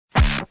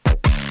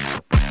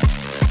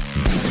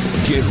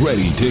Get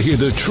ready to hear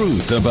the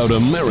truth about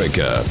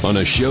America on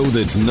a show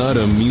that's not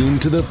immune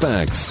to the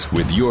facts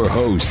with your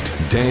host,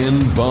 Dan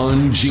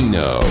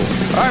Bongino.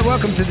 All right,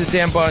 welcome to the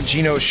Dan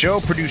Bongino Show.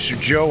 Producer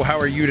Joe, how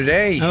are you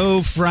today?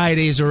 Oh,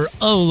 Fridays are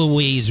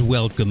always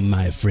welcome,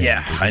 my friend.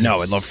 Yeah, I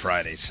know. I love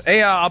Fridays.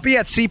 Hey, I'll be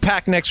at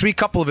CPAC next week.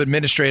 Couple of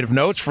administrative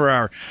notes for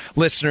our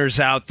listeners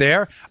out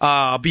there.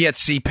 I'll be at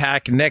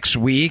CPAC next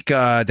week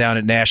down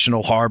at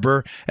National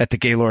Harbor at the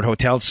Gaylord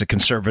Hotel. It's a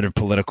conservative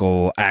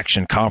political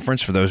action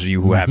conference for those of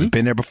you who haven't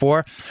been there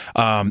before.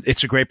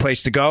 It's a great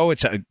place to go.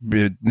 It's a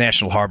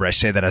National Harbor. I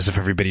say that as if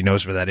everybody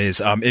knows where that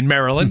is. In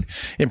Maryland,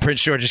 in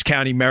Prince George's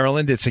County,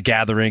 Maryland. It's a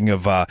gathering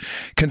of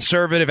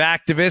conservative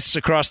activists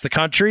across the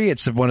country.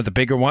 It's one of the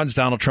bigger ones.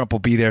 Donald Trump will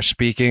be there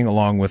speaking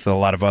along with a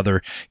lot of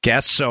other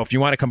guests. So if you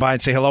want to come by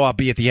and say hello, I'll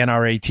be at the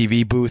NRA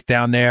TV booth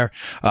down there.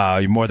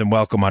 You're more than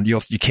welcome. You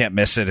can't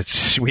miss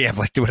it. We have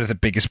like one of the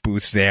biggest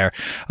booths there.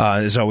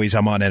 As always,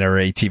 I'm on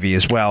NRA TV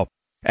as well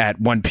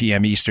at 1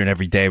 p.m. Eastern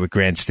every day with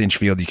Grant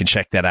Stinchfield. You can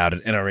check that out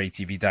at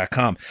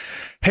NRATV.com.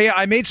 Hey,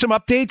 I made some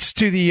updates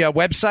to the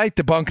website,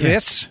 Debunk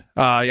This.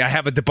 I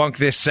have a Debunk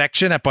This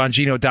section at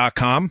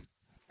Bongino.com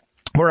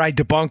where I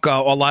debunk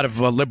a lot of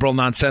liberal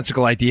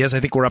nonsensical ideas. I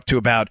think we're up to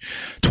about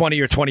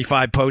 20 or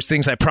 25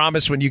 postings. I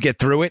promise when you get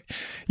through it,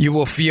 you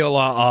will feel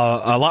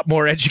a lot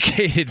more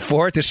educated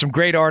for it. There's some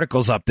great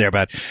articles up there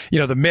about,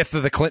 the myth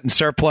of the Clinton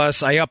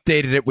surplus. I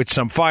updated it with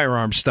some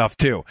firearm stuff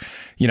too,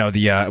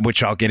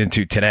 which I'll get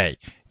into today.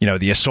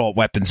 The assault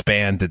weapons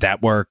ban, did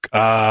that work?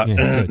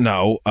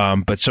 No.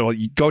 But so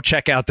you go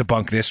check out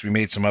Debunk This. We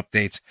made some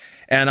updates.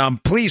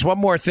 And please, one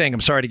more thing. I'm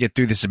sorry to get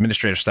through this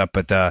administrative stuff,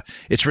 but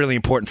it's really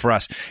important for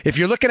us. If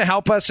you're looking to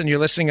help us and you're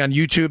listening on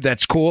YouTube,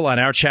 that's cool, on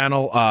our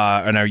channel,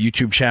 on our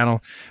YouTube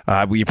channel.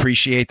 We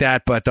appreciate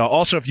that. But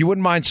also, if you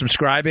wouldn't mind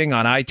subscribing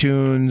on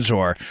iTunes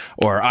or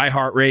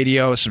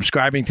iHeartRadio,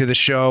 subscribing to the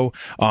show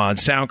on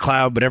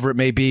SoundCloud, whatever it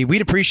may be,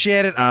 we'd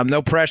appreciate it.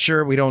 No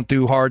pressure. We don't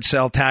do hard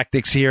sell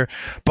tactics here.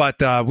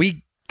 But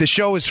the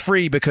show is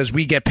free because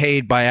we get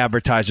paid by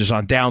advertisers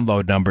on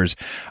download numbers.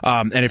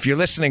 And if you're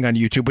listening on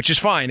YouTube, which is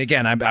fine,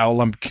 again,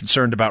 all I'm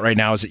concerned about right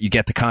now is that you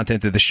get the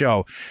content of the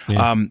show.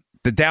 Yeah.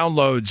 The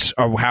downloads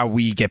are how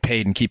we get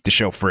paid and keep the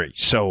show free.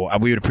 So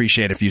we would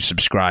appreciate if you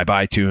subscribe.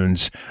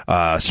 iTunes,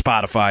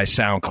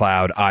 Spotify,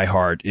 SoundCloud,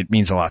 iHeart. It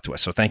means a lot to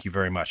us. So thank you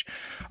very much.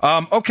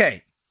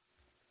 Okay.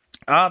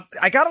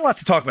 I got a lot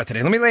to talk about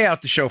today. Let me lay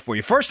out the show for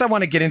you. First, I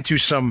want to get into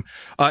in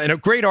a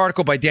great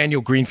article by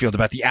Daniel Greenfield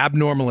about the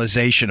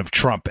abnormalization of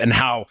Trump and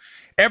how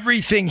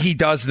everything he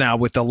does now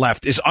with the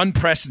left is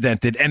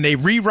unprecedented, and they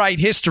rewrite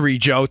history,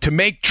 Joe, to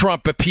make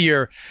Trump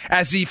appear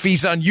as if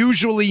he's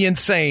unusually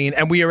insane,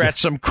 and we are at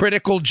some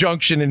critical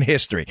junction in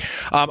history.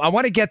 I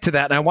want to get to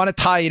that, and I want to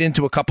tie it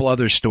into a couple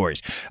other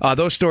stories.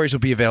 Those stories will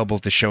be available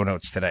at the show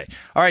notes today.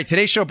 All right,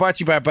 today's show brought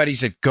to you by our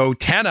buddies at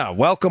GoTenna.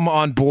 Welcome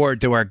on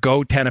board to our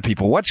GoTenna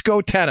people. What's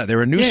GoTenna?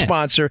 They're a new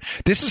sponsor.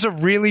 This is a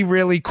really,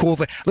 really cool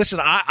thing. Listen,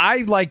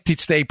 I like to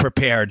stay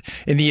prepared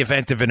in the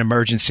event of an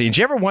emergency. And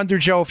do you ever wonder,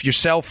 Joe, if your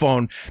cell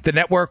phone, the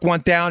network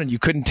went down and you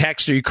couldn't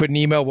text or you couldn't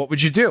email, what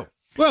would you do?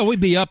 Well,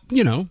 we'd be up,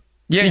 Yeah,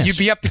 yes. You'd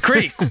be up the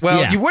creek.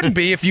 Well, you wouldn't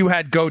be if you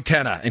had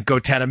GoTenna and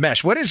GoTenna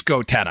Mesh. What is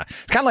GoTenna?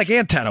 It's kind of like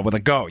antenna with a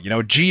go,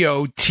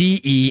 GOTENNA.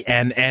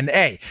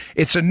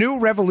 It's a new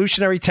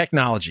revolutionary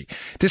technology.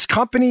 This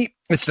company,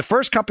 it's the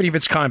first company of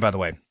its kind, by the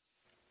way,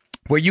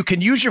 where you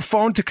can use your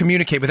phone to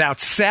communicate without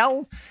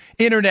cell,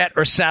 internet,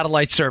 or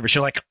satellite service.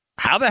 You're like,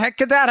 how the heck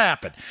could that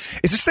happen?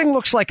 This thing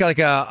looks like a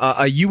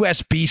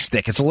USB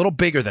stick. It's a little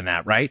bigger than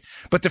that, right?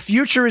 But the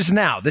future is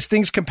now. This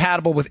thing's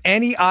compatible with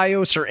any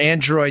iOS or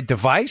Android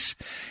device.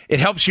 It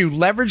helps you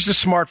leverage the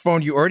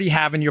smartphone you already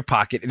have in your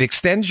pocket. It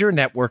extends your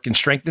network and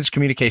strengthens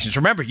communications.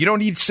 Remember, you don't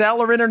need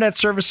cell or internet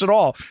service at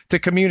all to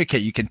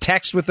communicate. You can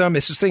text with them.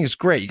 This thing is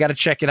great. You got to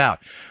check it out.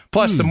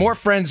 Plus, the more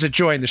friends that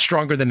join, the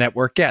stronger the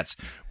network gets.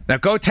 Now,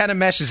 GoTenna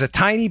Mesh is a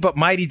tiny but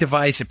mighty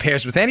device. It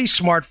pairs with any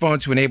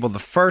smartphone to enable the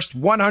first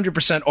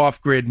 100%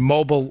 off-grid,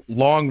 mobile,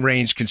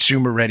 long-range,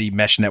 consumer-ready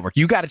mesh network.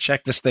 You got to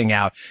check this thing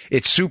out.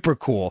 It's super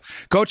cool.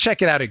 Go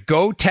check it out at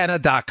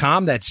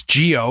GoTenna.com. That's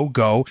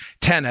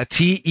GoTenna,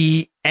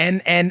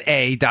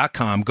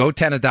 TENNA.com,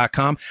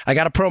 GoTenna.com. I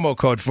got a promo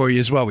code for you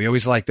as well. We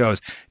always like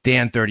those.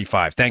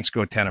 Dan35. Thanks,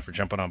 GoTenna, for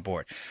jumping on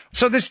board.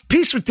 So this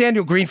piece with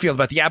Daniel Greenfield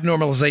about the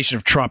abnormalization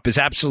of Trump is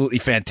absolutely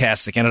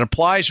fantastic, and it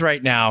applies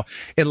right now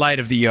in light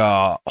of the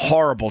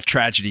horrible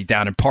tragedy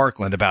down in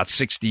Parkland, about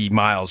 60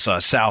 miles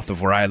south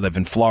of where I live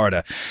in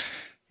Florida,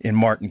 in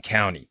Martin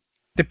County.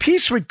 The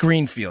piece with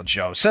Greenfield,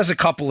 Joe, says a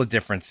couple of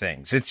different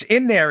things. It's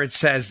in there. It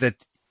says that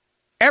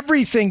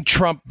everything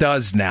Trump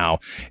does now,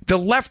 the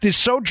left is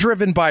so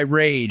driven by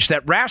rage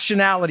that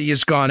rationality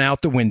has gone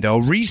out the window,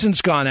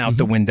 reason's gone out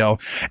the window,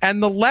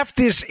 and the left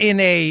is in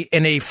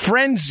a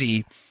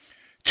frenzy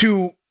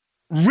to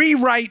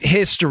rewrite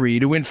history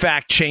to, in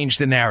fact, change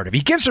the narrative. He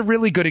gives a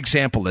really good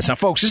example of this. Now,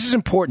 folks, this is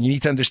important. You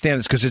need to understand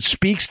this because it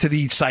speaks to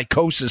the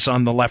psychosis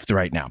on the left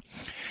right now.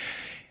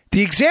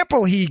 The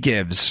example he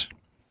gives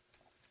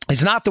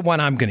is not the one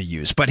I'm going to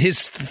use, but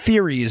his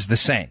theory is the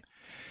same.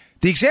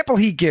 The example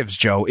he gives,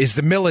 Joe, is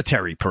the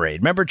military parade.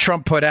 Remember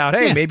Trump put out,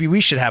 hey, maybe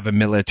we should have a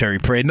military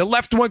parade. And the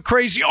left went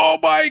crazy. Oh,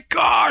 my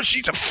gosh,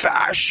 he's a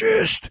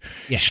fascist.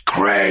 Yeah. He's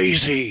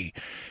crazy.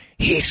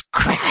 He's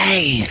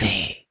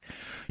crazy.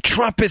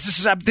 Trump is,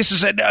 this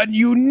is a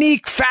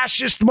unique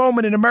fascist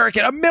moment in America.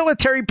 A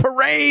military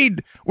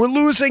parade. We're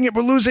losing it.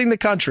 We're losing the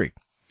country.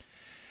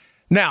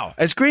 Now,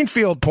 as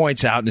Greenfield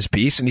points out in his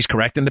piece, and he's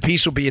correct, and the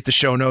piece will be at the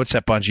show notes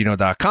at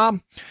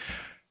Bongino.com.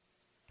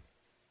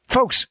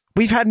 Folks,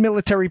 we've had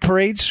military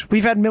parades.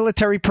 We've had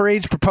military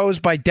parades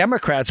proposed by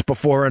Democrats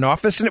before in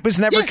office, and it was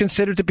never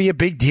considered to be a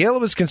big deal.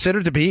 It was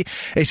considered to be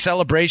a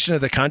celebration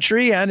of the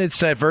country, and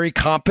it's a very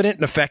competent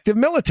and effective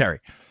military.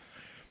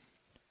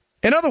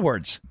 In other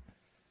words,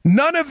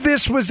 none of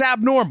this was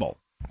abnormal.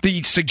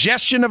 The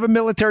suggestion of a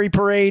military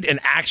parade,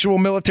 an actual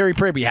military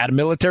parade. We had a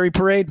military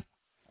parade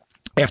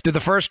after the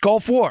first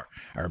Gulf War.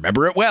 I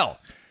remember it well.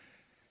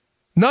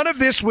 None of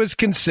this was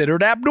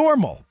considered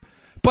abnormal.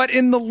 But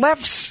in the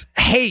left's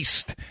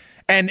haste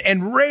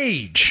and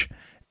rage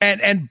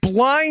and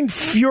blind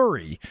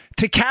fury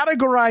to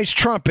categorize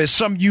Trump as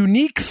some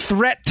unique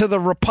threat to the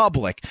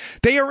republic,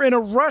 they are in a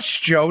rush,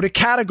 Joe, to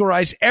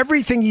categorize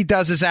everything he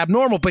does as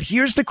abnormal. But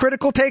here's the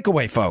critical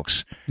takeaway,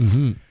 folks.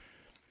 Mm-hmm.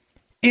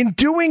 In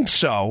doing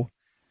so,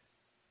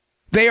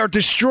 they are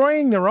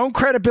destroying their own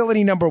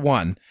credibility, number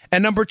one.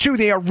 And number two,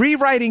 they are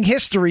rewriting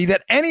history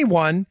that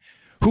anyone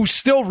who's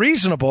still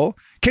reasonable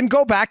can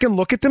go back and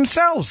look at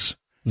themselves.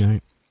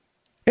 Right.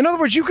 In other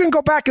words, you can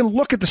go back and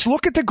look at this.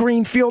 Look at the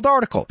Greenfield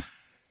article.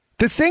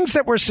 The things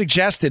that were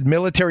suggested,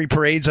 military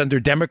parades under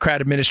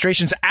Democrat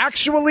administrations,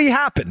 actually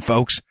happened,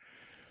 folks.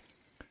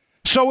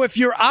 So if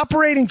your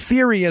operating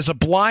theory as a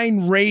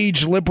blind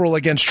rage liberal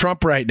against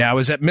Trump right now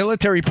is that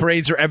military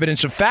parades are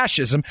evidence of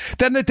fascism,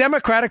 then the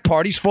Democratic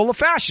Party's full of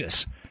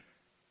fascists.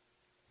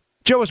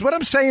 Joe, is what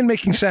I'm saying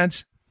making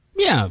sense?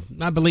 Yeah,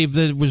 I believe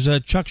that it was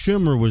Chuck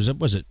Schumer. Was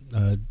it?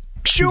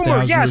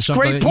 Schumer, yes,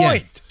 great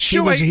point. Yeah.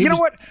 Schumer, you know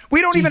what?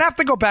 We don't even have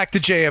to go back to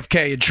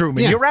JFK and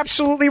Truman. Yeah. You're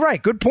absolutely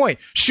right. Good point.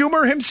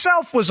 Schumer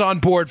himself was on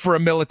board for a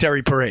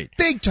military parade.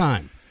 Big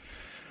time.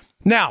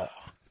 Now,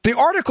 the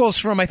article's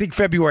from, I think,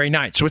 February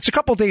 9th, so it's a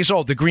couple days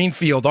old, the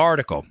Greenfield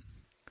article.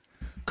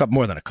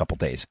 More than a couple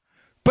days.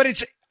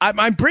 But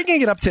I'm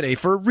bringing it up today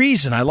for a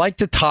reason. I like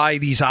to tie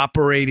these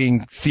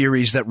operating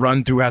theories that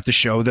run throughout the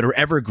show that are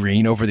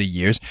evergreen over the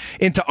years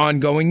into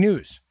ongoing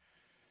news.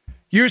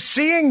 You're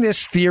seeing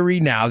this theory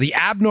now, the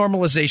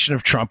abnormalization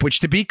of Trump, which,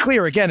 to be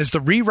clear, again, is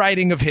the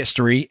rewriting of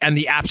history and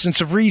the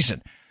absence of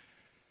reason.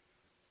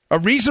 A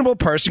reasonable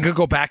person could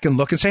go back and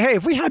look and say, hey,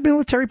 have we had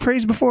military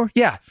parades before?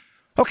 Yeah.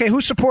 Okay, who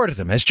supported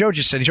them? As Joe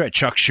just said, he's right.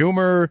 Chuck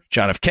Schumer,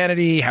 John F.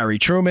 Kennedy, Harry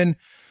Truman.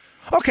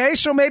 Okay,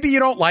 so maybe you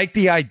don't like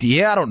the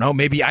idea. I don't know.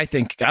 Maybe I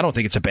don't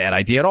think it's a bad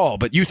idea at all,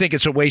 but you think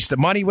it's a waste of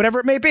money, whatever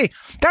it may be.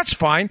 That's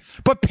fine.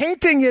 But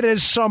painting it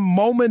as some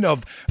moment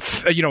of,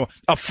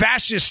 a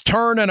fascist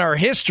turn in our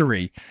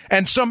history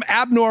and some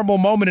abnormal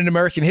moment in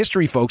American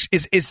history, folks,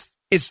 is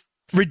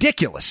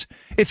ridiculous.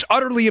 It's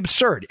utterly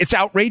absurd. It's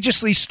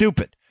outrageously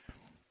stupid.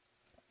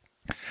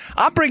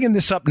 I'm bringing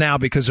this up now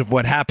because of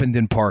what happened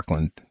in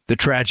Parkland, the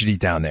tragedy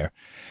down there.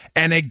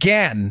 And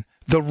again,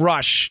 the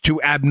rush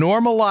to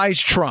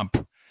abnormalize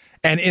Trump,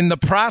 and in the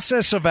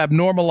process of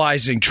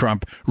abnormalizing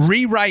Trump,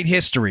 rewrite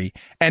history,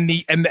 and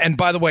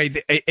by the way,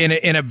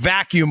 in a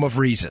vacuum of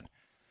reason.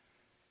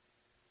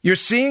 You're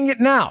seeing it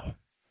now.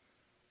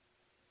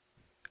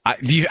 I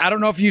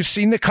don't know if you've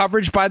seen the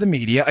coverage by the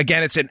media.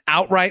 Again, it's an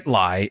outright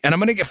lie, and I'm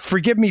going to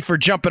forgive me for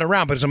jumping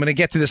around, because I'm going to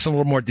get to this in a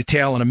little more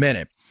detail in a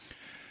minute.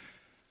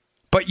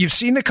 But you've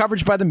seen the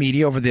coverage by the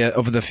media over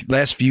the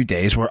last few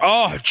days where,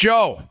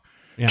 Joe,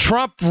 yeah,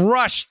 Trump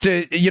rushed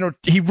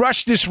he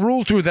rushed this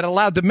rule through that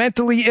allowed the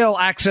mentally ill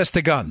access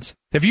to guns.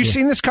 Have you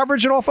seen this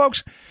coverage at all,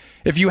 folks?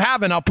 If you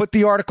haven't, I'll put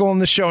the article in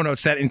the show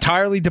notes that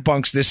entirely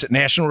debunks this at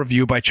National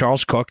Review by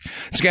Charles Cook.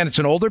 It's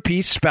an older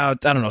piece,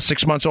 about,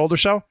 6 months old or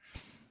so.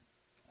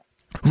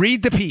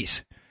 Read the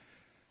piece.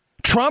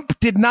 Trump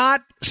did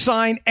not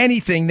sign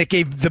anything that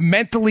gave the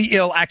mentally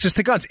ill access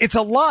to guns. It's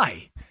a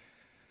lie.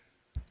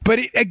 But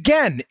it,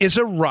 again, is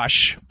a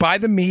rush by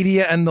the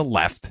media and the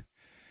left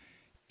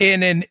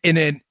in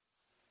an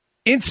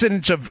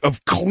incidence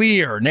of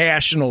clear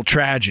national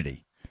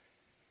tragedy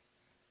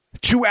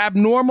to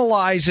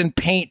abnormalize and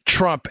paint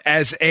Trump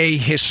as a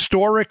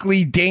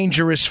historically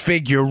dangerous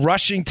figure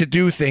rushing to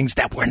do things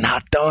that were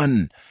not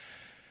done.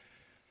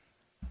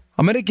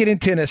 I'm going to get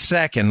into in a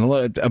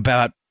second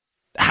about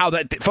how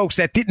that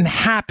didn't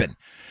happen.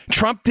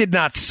 Trump did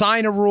not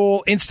sign a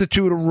rule,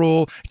 institute a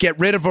rule, get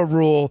rid of a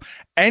rule,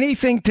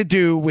 anything to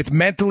do with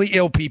mentally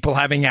ill people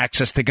having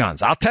access to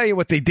guns. I'll tell you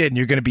what they did, and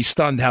you're going to be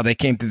stunned how they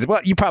came to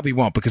well, you probably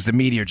won't, because the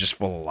media are just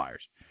full of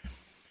liars.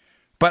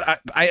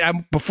 But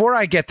before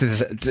I get to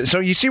this, so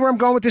you see where I'm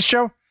going with this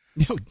show?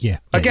 Yeah.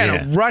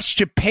 A rush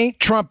to paint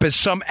Trump as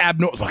some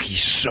abnormal. Look,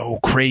 he's so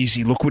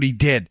crazy. Look what he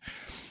did.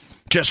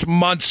 Just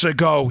months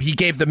ago, he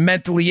gave the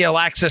mentally ill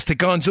access to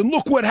guns, and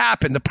look what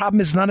happened. The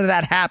problem is none of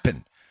that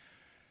happened.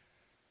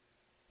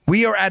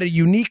 We are at a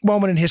unique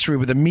moment in history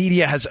where the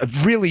media has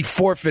really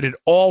forfeited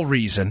all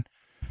reason,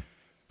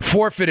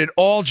 forfeited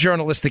all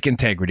journalistic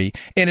integrity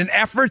in an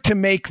effort to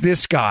make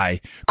this guy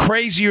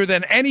crazier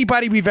than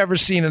anybody we've ever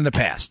seen in the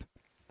past.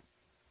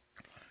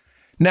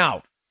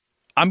 Now,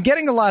 I'm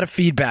getting a lot of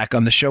feedback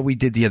on the show we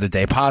did the other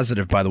day,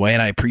 positive, by the way,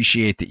 and I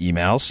appreciate the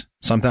emails.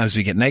 Sometimes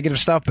we get negative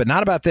stuff, but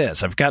not about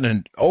this. I've gotten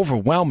an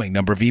overwhelming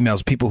number of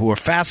emails, people who are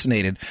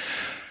fascinated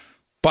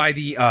by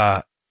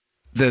the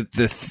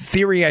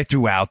theory I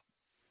threw out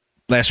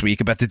last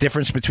week about the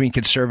difference between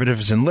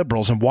conservatives and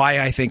liberals and why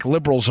I think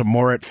liberals are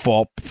more at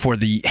fault for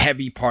the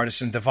heavy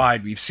partisan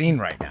divide we've seen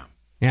right now.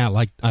 Yeah,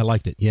 I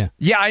liked it, yeah.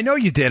 Yeah, I know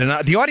you did,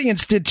 and the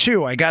audience did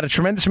too. I got a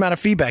tremendous amount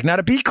of feedback. Now,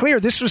 to be clear,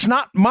 this was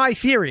not my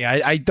theory.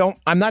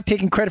 I'm not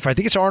taking credit for it. I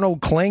think it's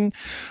Arnold Kling,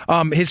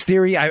 his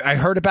theory. I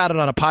heard about it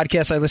on a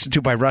podcast I listened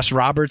to by Russ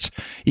Roberts,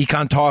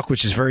 Econ Talk,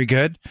 which is very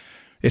good.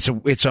 It's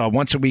a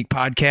once-a-week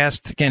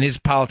podcast. Again, his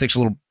politics is a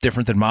little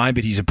different than mine,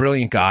 but he's a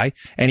brilliant guy,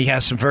 and he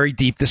has some very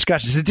deep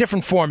discussions. It's a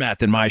different format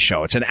than my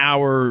show. It's an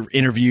hour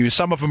interview.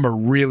 Some of them are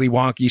really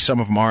wonky.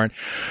 Some of them aren't.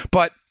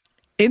 But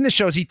in the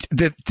shows,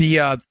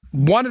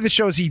 one of the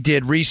shows he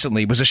did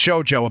recently was a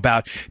show, Joe,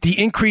 about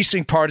the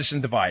increasing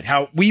partisan divide,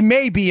 how we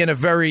may be in a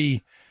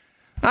very,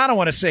 I don't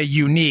want to say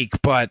unique,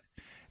 but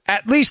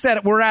at least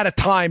that we're at a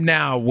time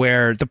now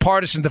where the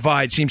partisan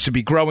divide seems to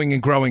be growing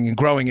and growing and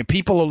growing, and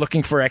people are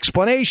looking for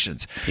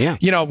explanations. Yeah.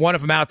 You know, one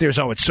of them out there is,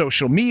 it's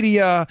social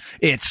media.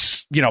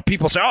 It's,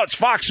 people say, it's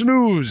Fox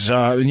News.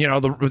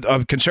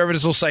 The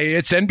conservatives will say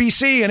it's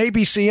NBC and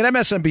ABC and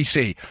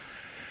MSNBC.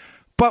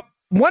 But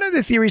one of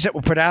the theories that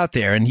were put out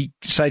there, and he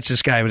cites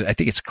this guy, I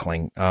think it's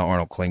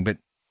Arnold Kling, but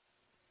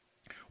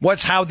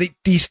was how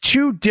these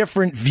two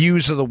different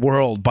views of the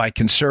world by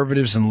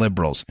conservatives and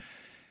liberals,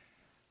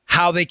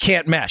 how they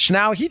can't mesh.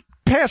 Now, he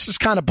passes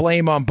kind of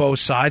blame on both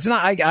sides, and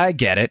I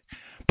get it,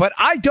 but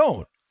I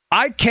don't.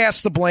 I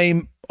cast the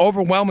blame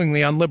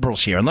overwhelmingly on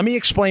liberals here, and let me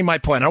explain my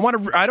point. I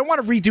don't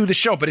want to redo the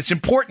show, but it's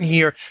important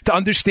here to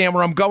understand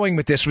where I'm going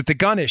with this, with the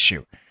gun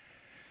issue,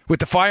 with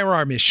the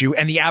firearm issue,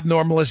 and the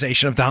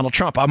abnormalization of Donald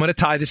Trump. I'm going to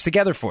tie this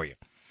together for you.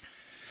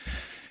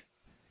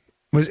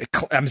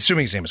 I'm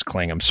assuming his name is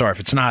Kling. I'm sorry if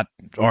it's not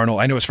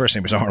Arnold. I know his first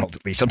name was Arnold,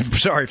 at least. I'm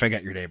sorry if I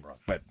got your name wrong,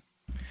 but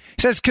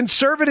he says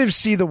conservatives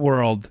see the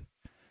world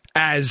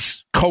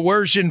as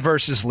coercion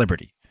versus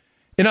liberty.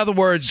 In other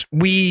words,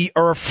 we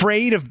are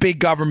afraid of big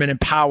government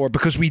and power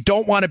because we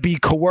don't want to be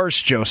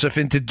coerced, Joseph,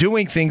 into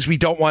doing things we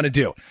don't want to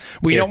do.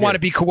 We don't want to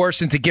be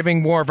coerced into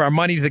giving more of our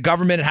money to the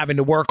government and having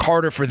to work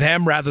harder for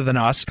them rather than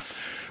us.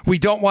 We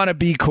don't want to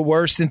be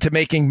coerced into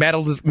making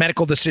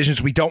medical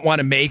decisions we don't want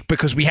to make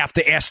because we have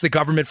to ask the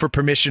government for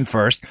permission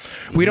first.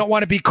 We don't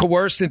want to be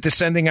coerced into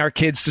sending our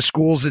kids to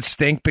schools that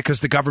stink because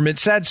the government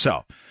said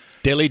so.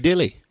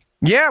 Dilly-dilly.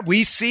 Yeah,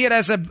 we see it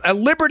as a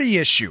liberty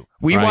issue.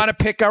 We want to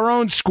pick our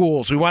own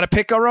schools. We want to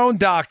pick our own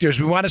doctors.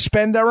 We want to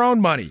spend our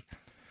own money.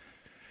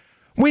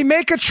 We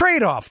make a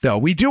trade-off, though.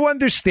 We do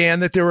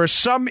understand that there are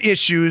some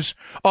issues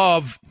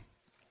of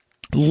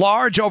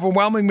large,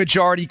 overwhelming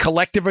majority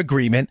collective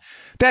agreement,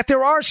 that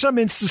there are some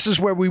instances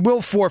where we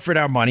will forfeit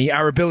our money,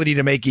 our ability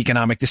to make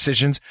economic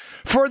decisions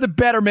for the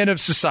betterment of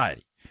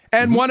society.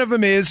 And one of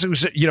them is,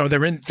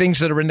 they're in things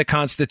that are in the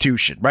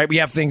Constitution, right? We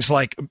have things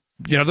like,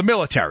 the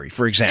military,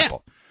 for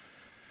example. Yeah.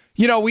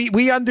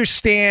 We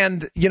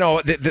understand,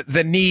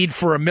 the need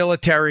for a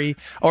military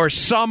or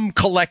some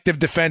collective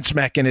defense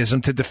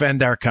mechanism to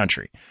defend our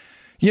country.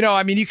 You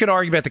can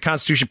argue about the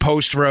Constitution,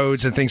 post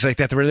roads and things like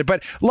that.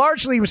 But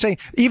largely, we're saying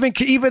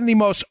even the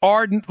most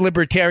ardent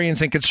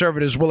libertarians and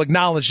conservatives will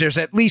acknowledge there's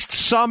at least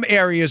some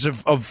areas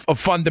of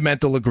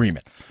fundamental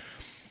agreement.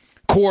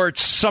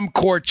 Some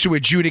courts to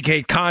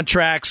adjudicate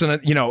contracts,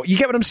 and you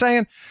get what I'm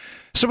saying?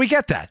 So we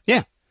get that.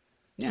 Yeah.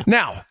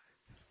 Now,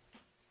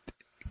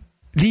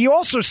 he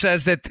also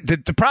says that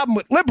the problem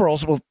with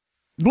liberals,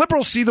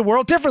 liberals see the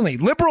world differently.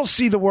 Liberals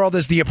see the world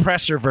as the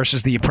oppressor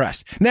versus the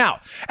oppressed. Now,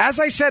 as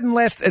I said in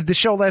the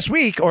show last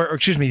week, or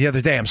excuse me, the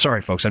other day, I'm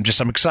sorry, folks.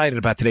 I'm excited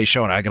about today's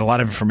show, and I got a lot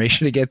of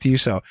information to get to you,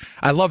 so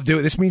I love doing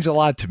it. This means a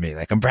lot to me.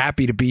 I'm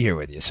happy to be here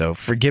with you, so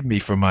forgive me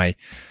for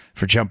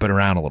jumping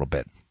around a little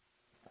bit.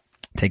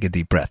 Take a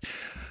deep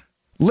breath.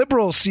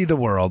 Liberals see the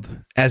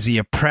world as the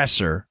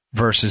oppressor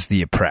versus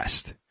the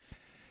oppressed.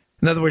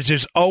 In other words,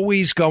 there's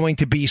always going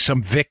to be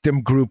some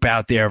victim group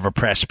out there of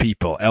oppressed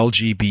people,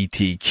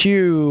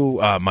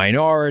 LGBTQ,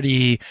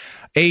 minority,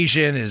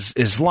 Asian,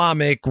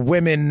 Islamic,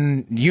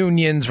 women,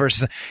 unions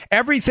versus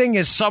everything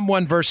is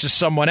someone versus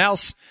someone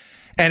else.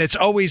 And it's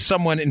always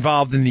someone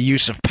involved in the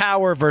use of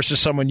power versus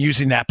someone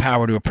using that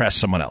power to oppress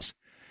someone else.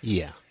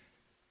 Yeah.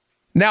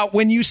 Now,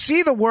 when you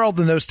see the world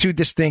in those two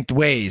distinct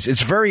ways,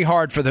 it's very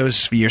hard for those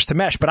spheres to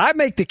mesh. But I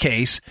make the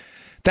case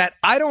that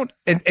I don't,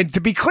 and to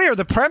be clear,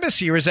 the premise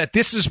here is that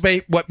this is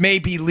what may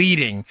be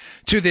leading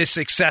to this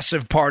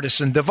excessive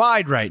partisan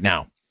divide right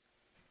now.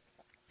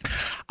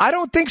 I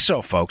don't think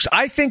so, folks.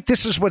 I think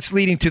this is what's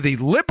leading to the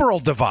liberal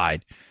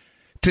divide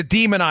to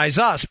demonize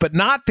us, but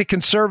not the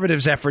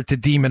conservatives' effort to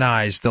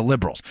demonize the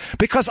liberals.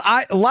 Because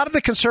a lot of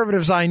the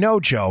conservatives I know,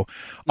 Joe,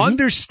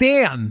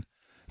 understand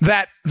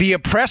that the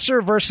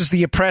oppressor versus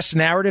the oppressed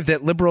narrative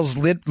that liberals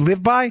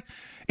live by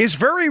is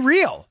very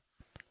real.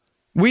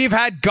 We've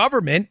had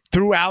government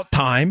throughout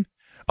time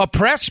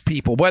oppress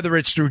people, whether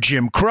it's through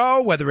Jim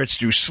Crow, whether it's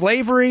through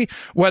slavery,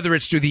 whether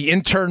it's through the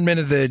internment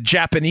of the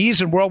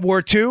Japanese in World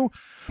War II.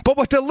 But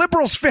what the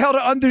liberals fail to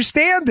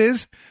understand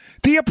is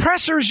the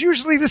oppressor is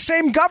usually the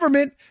same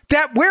government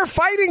that we're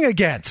fighting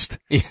against.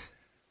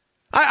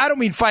 I don't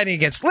mean fighting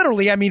against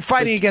literally. I mean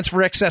fighting against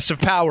for excessive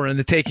power and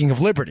the taking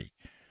of liberty.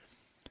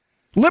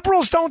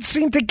 Liberals don't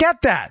seem to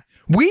get that.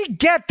 We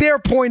get their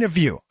point of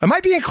view. Am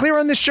I being clear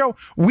on this show?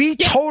 We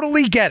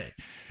totally get it.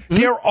 Mm-hmm.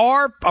 There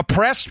are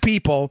oppressed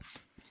people,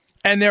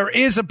 and there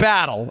is a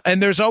battle,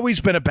 and there's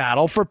always been a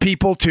battle for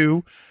people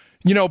to,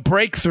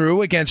 break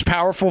through against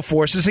powerful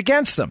forces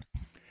against them.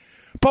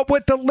 But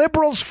what the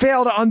liberals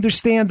fail to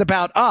understand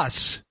about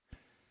us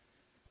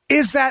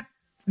is that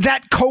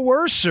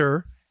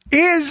coercer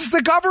is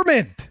the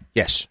government.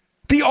 Yes.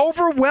 The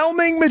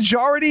overwhelming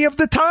majority of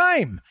the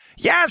time.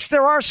 Yes,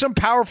 there are some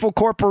powerful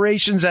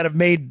corporations that have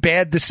made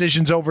bad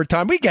decisions over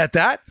time. We get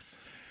that.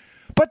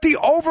 But the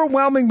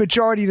overwhelming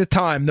majority of the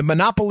time, the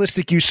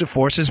monopolistic use of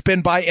force has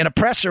been by an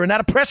oppressor, and that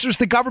oppressor is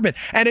the government.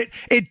 And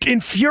it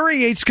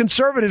infuriates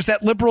conservatives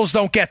that liberals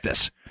don't get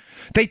this.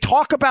 They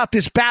talk about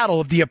this battle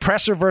of the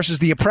oppressor versus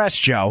the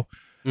oppressed, Joe,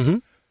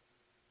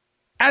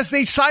 as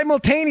they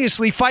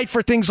simultaneously fight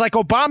for things like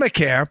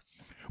Obamacare,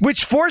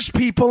 which force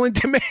people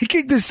into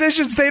making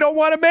decisions they don't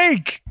want to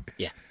make.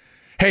 Yeah.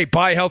 Hey,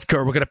 buy health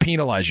care, we're going to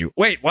penalize you.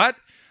 Wait, what?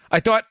 I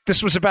thought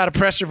this was about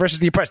oppressor versus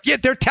the oppressed. Yeah,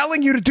 they're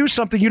telling you to do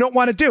something you don't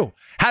want to do.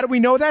 How do we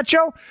know that,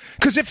 Joe?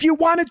 Because if you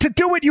wanted to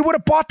do it, you would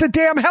have bought the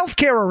damn health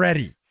care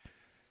already.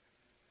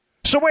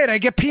 So wait, I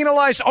get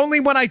penalized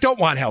only when I don't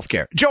want health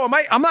care. Joe,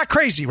 I'm not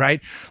crazy,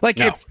 right? Like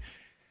no.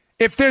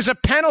 if there's a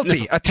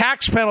penalty, a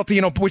tax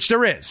penalty, which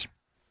there is.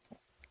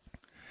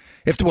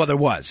 There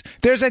was.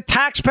 There's a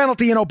tax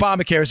penalty in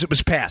Obamacare as it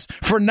was passed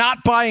for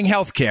not buying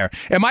health care.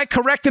 Am I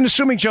correct in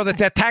assuming, Joe,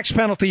 that tax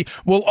penalty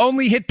will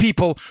only hit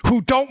people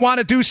who don't want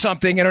to do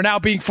something and are now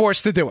being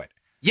forced to do it?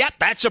 Yep,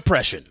 that's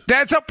oppression.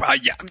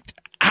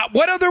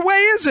 What other way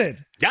is it?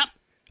 Yep.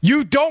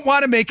 You don't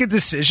want to make a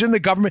decision the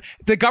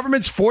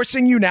government's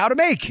forcing you now to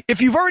make.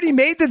 If you've already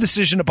made the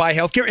decision to buy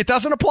health care, it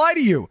doesn't apply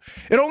to you.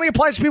 It only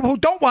applies to people who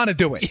don't want to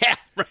do it. Yeah,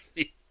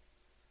 right.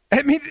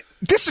 I mean,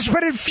 this is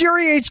what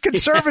infuriates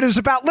conservatives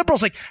about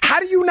liberals. Like, how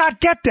do you not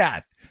get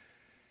that?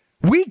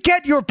 We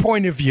get your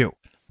point of view.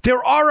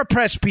 There are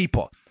oppressed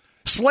people.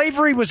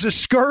 Slavery was a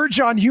scourge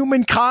on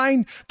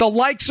humankind, the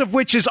likes of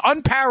which is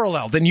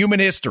unparalleled in human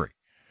history.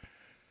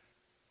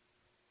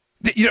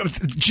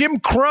 Jim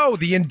Crow,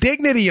 the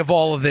indignity of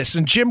all of this,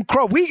 and Jim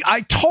Crow,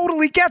 I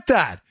totally get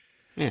that.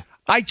 Yeah.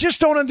 I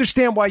just don't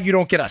understand why you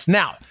don't get us.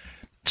 Now,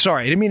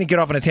 sorry, I didn't mean to get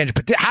off on a tangent,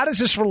 but how does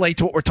this relate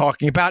to what we're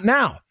talking about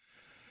now?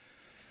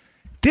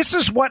 This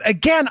is what,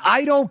 again,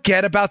 I don't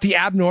get about the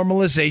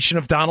abnormalization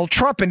of Donald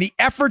Trump and the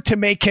effort to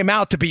make him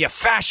out to be a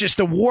fascist,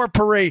 a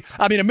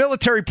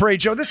military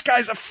parade, Joe. This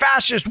guy's a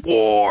fascist.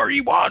 War.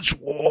 He wants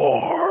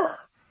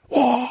war.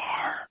 War.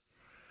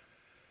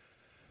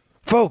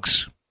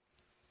 Folks,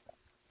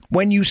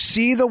 when you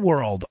see the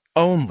world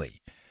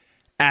only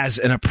as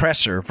an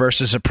oppressor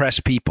versus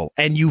oppressed people,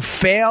 and you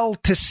fail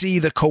to see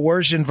the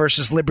coercion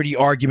versus liberty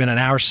argument on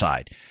our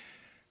side,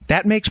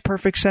 that makes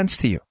perfect sense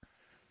to you.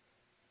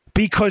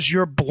 Because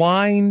you're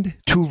blind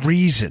to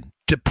reason.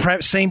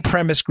 Same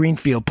premise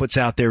Greenfield puts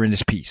out there in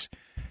his piece.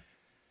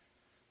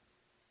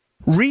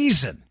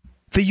 Reason.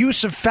 The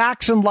use of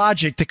facts and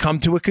logic to come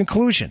to a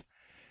conclusion.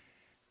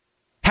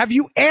 Have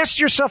you asked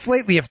yourself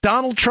lately if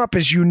Donald Trump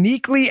is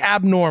uniquely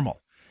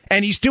abnormal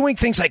and he's doing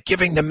things like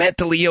giving the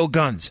mentally ill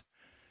guns?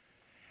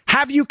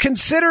 Have you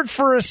considered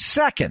for a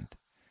second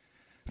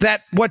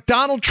that what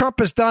Donald Trump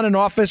has done in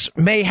office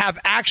may have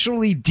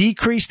actually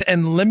decreased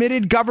and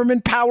limited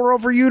government power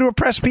over you to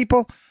oppress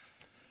people?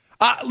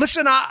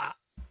 Listen,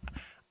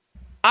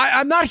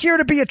 I'm not here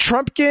to be a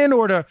Trumpkin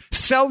or to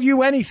sell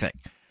you anything.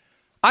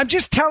 I'm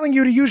just telling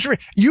you to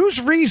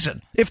use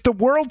reason. If the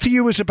world to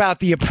you is about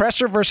the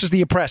oppressor versus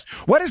the oppressed,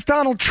 what has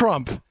Donald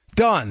Trump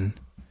done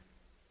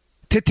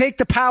to take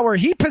the power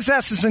he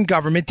possesses in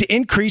government to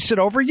increase it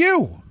over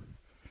you?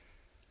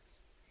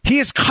 He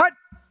has cut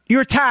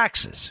your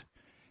taxes.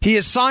 He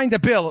has signed a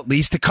bill, at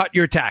least, to cut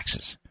your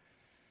taxes.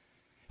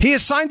 He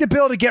has signed a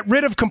bill to get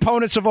rid of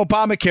components of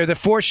Obamacare that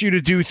force you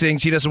to do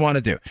things he doesn't want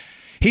to do.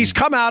 He's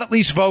come out, at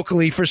least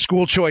vocally, for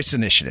school choice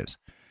initiatives.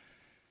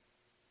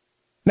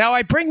 Now,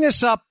 I bring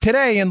this up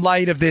today in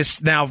light of this,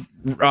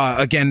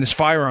 this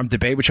firearm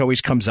debate, which always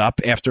comes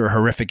up after a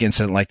horrific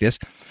incident like this,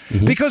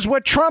 because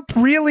what Trump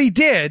really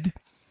did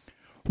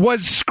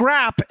was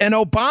scrap an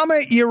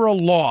Obama-era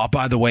law,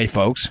 by the way,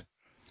 folks,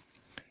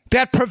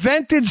 that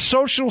prevented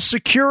Social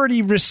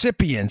Security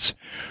recipients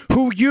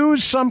who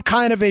use some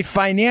kind of a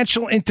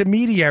financial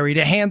intermediary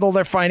to handle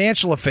their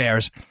financial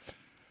affairs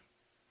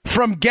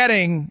from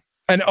getting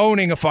and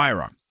owning a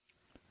firearm.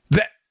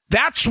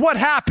 That's what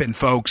happened,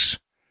 folks.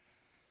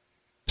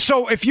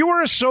 So if you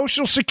were a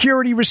Social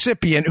Security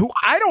recipient who,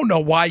 I don't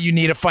know why you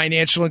need a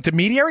financial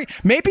intermediary.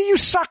 Maybe you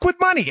suck with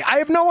money. I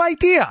have no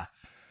idea.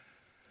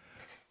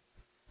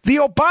 The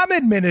Obama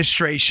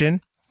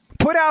administration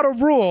put out a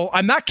rule.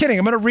 I'm not kidding.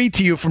 I'm going to read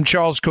to you from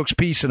Charles Cook's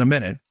piece in a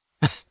minute.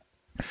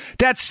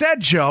 That said,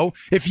 Joe,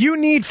 if you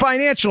need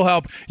financial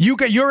help,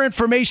 your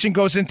information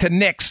goes into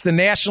NICS, the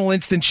National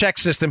Instant Check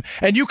System,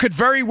 and you could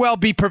very well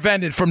be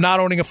prevented from not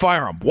owning a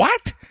firearm.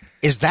 What?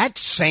 Is that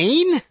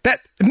sane?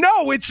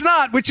 No, it's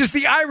not, which is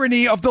the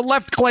irony of the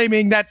left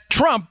claiming that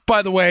Trump,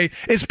 by the way,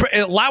 is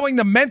allowing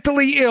the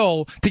mentally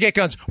ill to get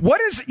guns. What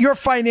does your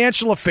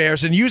financial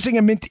affairs and using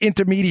an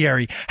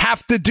intermediary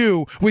have to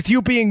do with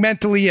you being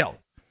mentally ill?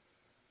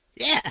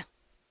 Yeah.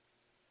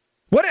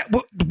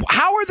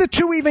 How are the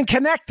two even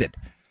connected?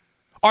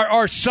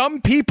 Are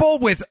some people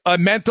with a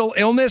mental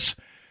illness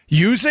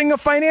using a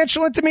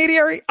financial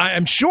intermediary? I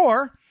am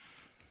sure.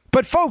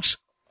 But folks,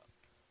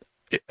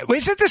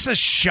 isn't this a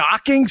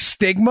shocking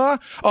stigma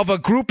of a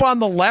group on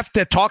the left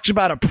that talks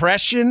about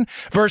oppression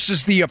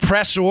versus the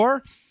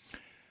oppressor?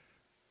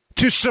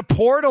 To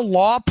support a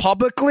law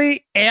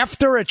publicly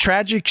after a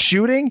tragic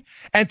shooting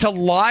and to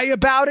lie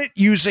about it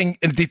using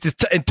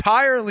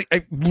entirely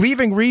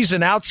leaving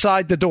reason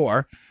outside the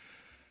door.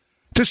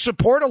 To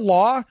support a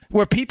law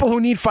where people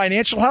who need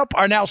financial help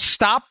are now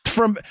stopped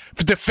from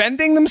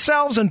defending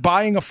themselves and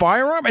buying a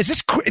firearm? This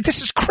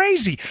is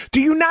crazy.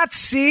 Do you not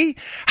see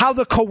how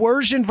the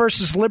coercion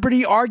versus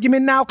liberty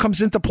argument now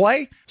comes into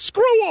play?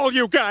 Screw all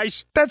you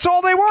guys. That's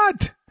all they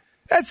want.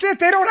 That's it.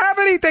 They don't have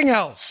anything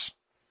else.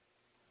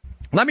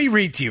 Let me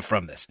read to you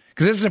from this,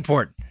 because this is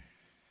important.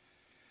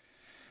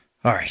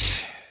 All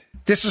right.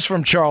 This is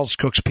from Charles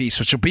Cook's piece,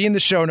 which will be in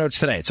the show notes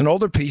today. It's an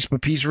older piece,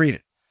 but please read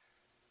it.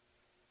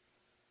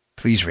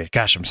 Please read it.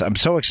 Gosh, I'm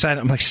so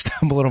excited. I'm like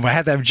stumbling over. I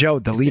had to have Joe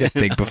delete a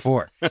thing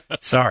before.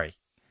 Sorry.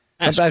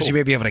 Sometimes you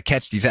may be able to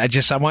catch these.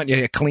 I want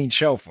you a clean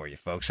show for you,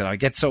 folks. And I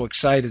get so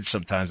excited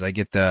sometimes. I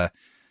get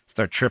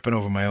start tripping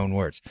over my own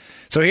words.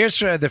 So here's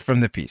from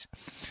the piece.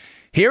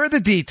 Here are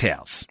the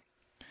details.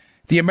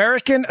 The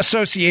American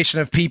Association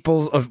of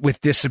People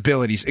with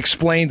Disabilities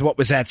explained what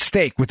was at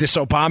stake with this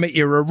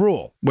Obama-era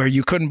rule, where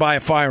you couldn't buy a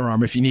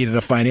firearm if you needed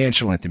a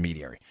financial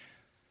intermediary.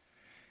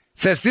 It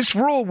says this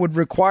rule would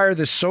require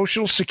the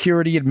Social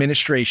Security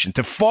Administration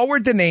to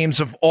forward the names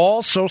of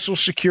all Social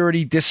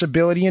Security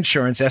Disability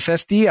Insurance,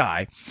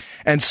 SSDI,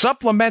 and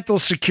Supplemental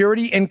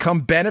Security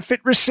Income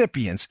Benefit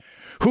recipients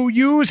who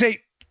use a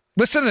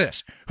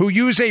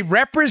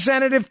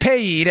representative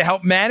payee to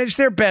help manage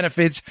their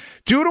benefits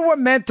due to a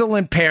mental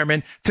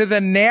impairment to the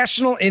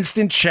National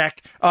Instant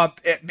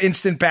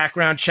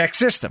Background Check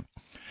System.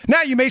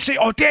 Now, you may say,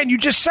 oh, Dan, you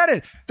just said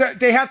it.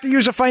 They have to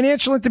use a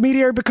financial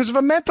intermediary because of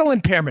a mental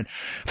impairment.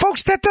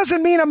 Folks, that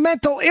doesn't mean a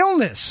mental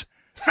illness.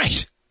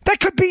 Right.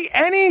 That could be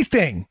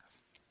anything.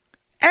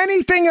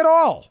 Anything at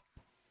all.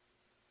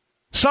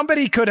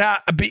 Somebody could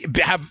have,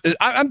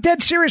 I'm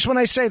dead serious when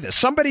I say this.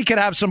 Somebody could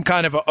have some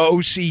kind of a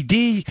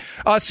OCD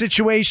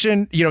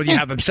situation. You know, you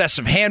have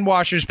obsessive hand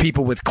washers,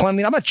 people with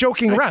cleanliness. I'm not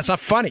joking around. It's not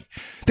funny.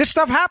 This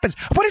stuff happens.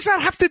 What does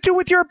that have to do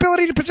with your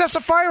ability to possess a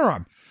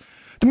firearm?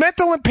 The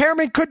mental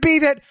impairment could be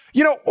that,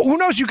 you know, who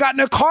knows, you got in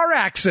a car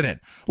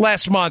accident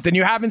last month and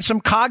you're having some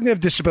cognitive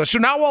disability. So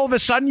now all of a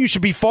sudden you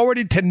should be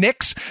forwarded to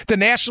NICS, the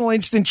National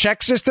Instant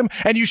Check System,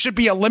 and you should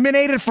be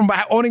eliminated from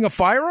owning a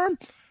firearm?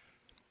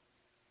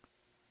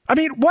 I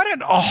mean, what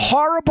a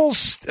horrible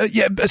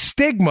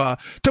stigma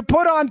to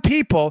put on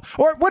people.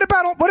 Or what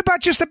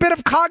about just a bit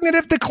of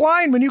cognitive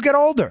decline when you get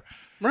older?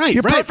 Right.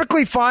 You're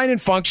perfectly fine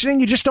and functioning.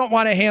 You just don't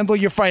want to handle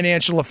your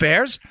financial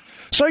affairs.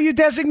 So you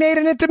designate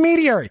an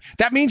intermediary.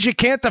 That means you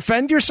can't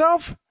defend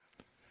yourself?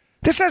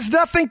 This has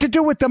nothing to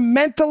do with the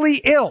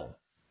mentally ill.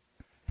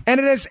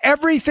 And it has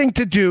everything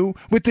to do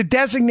with the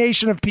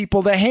designation of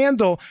people to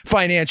handle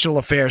financial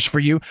affairs for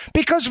you,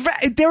 because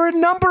there are a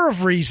number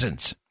of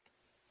reasons.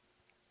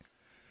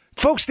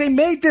 Folks, they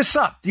made this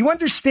up. Do you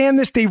understand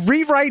this? They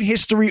rewrite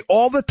history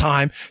all the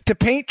time to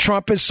paint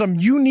Trump as some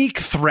unique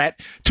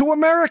threat to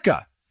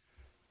America.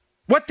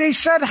 What they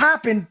said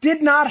happened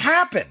did not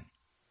happen.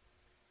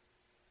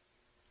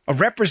 A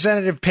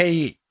representative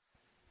payee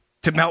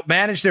to help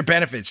manage their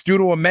benefits due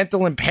to a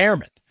mental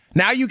impairment.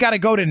 Now you got to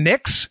go to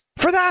NICS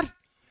for that?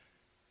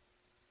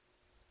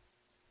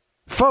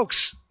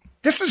 Folks,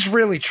 this is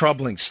really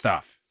troubling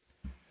stuff.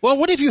 Well,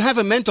 what if you have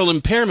a mental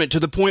impairment to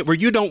the point where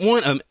you don't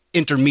want an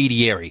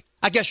intermediary?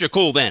 I guess you're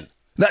cool then.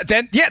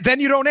 Then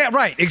you don't have,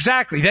 right,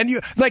 exactly. Then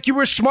you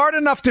were smart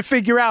enough to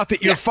figure out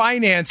that your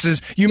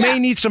finances, you may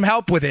need some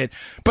help with it.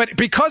 But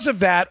because of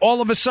that,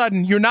 all of a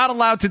sudden, you're not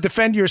allowed to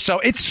defend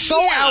yourself. It's so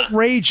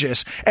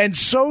outrageous and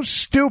so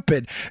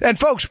stupid. And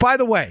folks, by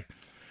the way,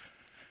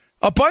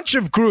 a bunch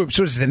of groups,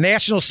 what is it, the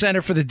National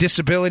Center for the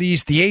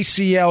Disabilities, the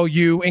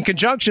ACLU, in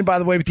conjunction, by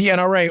the way, with the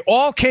NRA,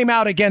 all came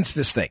out against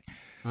this thing.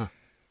 Huh.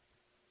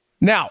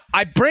 Now,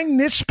 I bring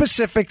this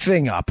specific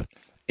thing up.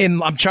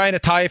 I'm trying to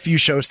tie a few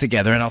shows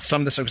together, and I'll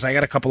sum this up because I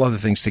got a couple other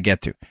things to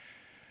get to.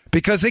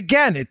 Because,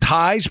 again, it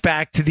ties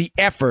back to the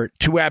effort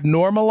to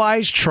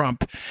abnormalize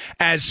Trump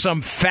as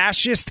some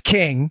fascist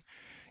king,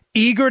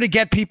 eager to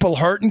get people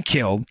hurt and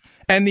killed,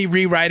 and the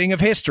rewriting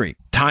of history,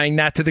 tying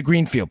that to the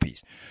Greenfield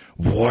piece.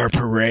 War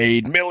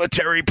parade,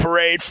 military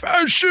parade,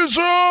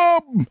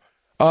 fascism!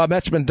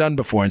 That's been done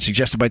before and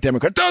suggested by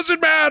Democrats.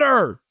 Doesn't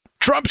matter.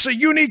 Trump's a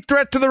unique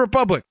threat to the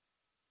republic.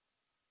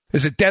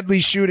 There's a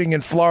deadly shooting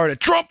in Florida.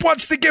 Trump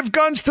wants to give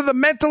guns to the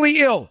mentally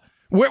ill.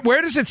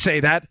 Where does it say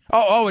that?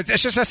 It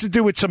just has to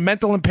do with some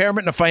mental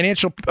impairment and a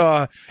financial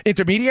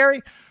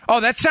intermediary? Oh,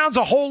 that sounds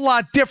a whole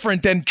lot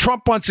different than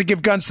Trump wants to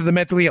give guns to the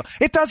mentally ill.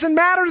 It doesn't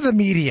matter to the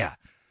media.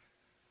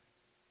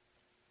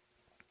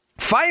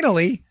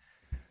 Finally,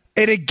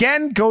 it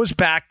again goes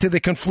back to the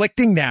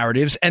conflicting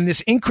narratives and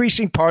this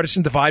increasing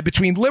partisan divide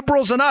between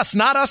liberals and us,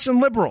 not us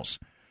and liberals.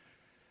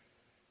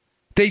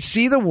 They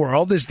see the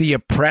world as the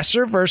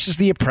oppressor versus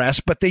the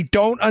oppressed, but they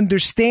don't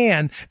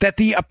understand that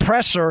the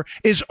oppressor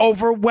is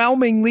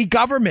overwhelmingly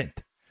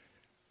government.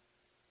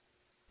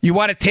 You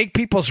want to take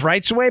people's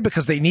rights away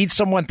because they need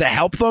someone to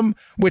help them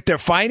with their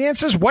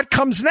finances? What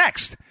comes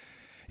next?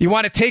 You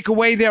want to take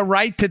away their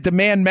right to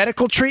demand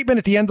medical treatment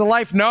at the end of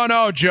life?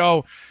 No,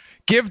 Joe.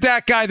 Give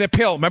that guy the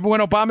pill. Remember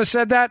when Obama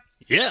said that?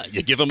 Yeah,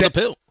 you give him the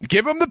pill.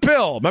 Give him the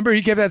pill. Remember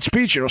he gave that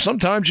speech,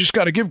 sometimes you just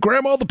got to give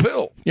grandma the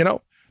pill,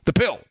 the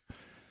pill.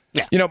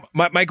 Yeah.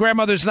 My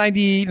grandmother's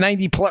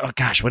 90 plus. Oh,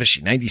 gosh, what is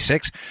she,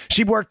 96?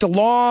 She worked a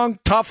long,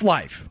 tough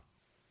life.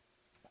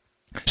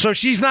 So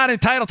she's not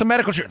entitled to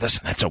medical treatment.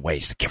 Listen, that's a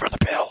waste. Give her the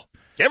pill.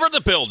 Give her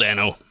the pill,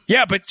 Dano.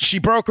 Yeah, but she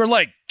broke her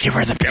leg. Give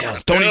her the pill.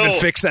 Don't even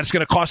fix that. It's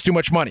going to cost too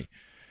much money.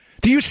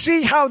 Do you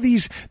see how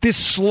this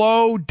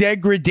slow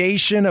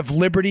degradation of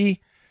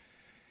liberty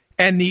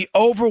and the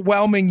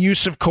overwhelming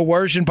use of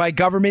coercion by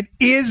government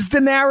is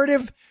the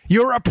narrative?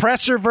 Your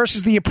oppressor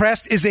versus the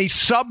oppressed is a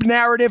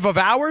sub-narrative of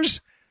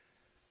ours?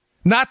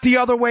 Not the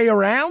other way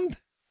around?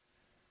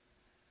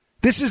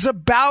 This is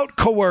about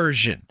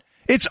coercion.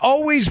 It's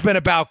always been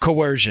about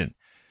coercion.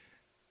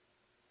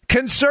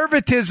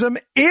 Conservatism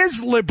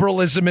is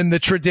liberalism in the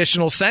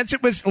traditional sense.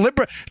 It was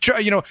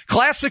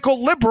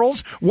classical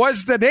liberals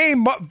was the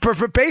name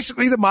for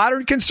basically the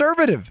modern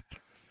conservative.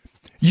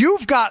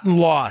 You've gotten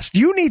lost.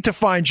 You need to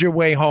find your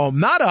way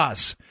home, not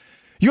us.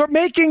 You're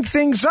making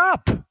things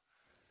up.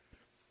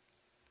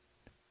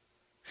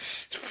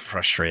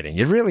 Frustrating.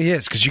 It really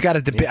is, because you got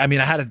to debate. I mean,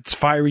 I had a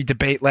fiery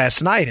debate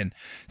last night, and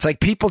it's like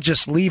people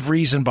just leave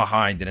reason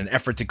behind in an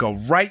effort to go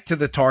right to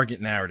the target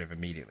narrative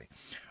immediately.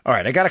 All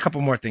right, I got a couple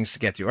more things to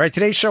get to. All right,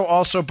 today's show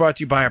also brought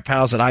to you by our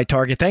pals at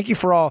iTarget. Thank you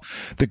for all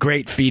the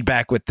great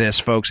feedback with this,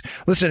 folks.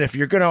 Listen, if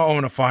you're going to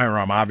own a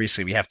firearm,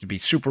 obviously we have to be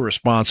super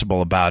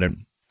responsible about it.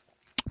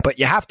 But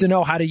you have to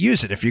know how to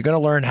use it. If you're going to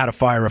learn how to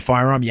fire a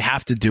firearm, you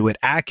have to do it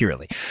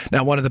accurately.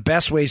 Now, one of the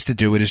best ways to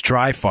do it is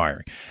dry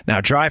firing. Now,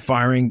 dry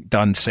firing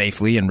done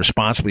safely and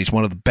responsibly is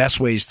one of the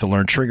best ways to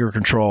learn trigger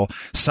control,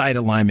 sight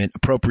alignment,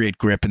 appropriate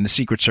grip. In the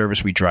Secret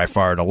Service, we dry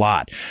fired a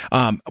lot.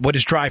 What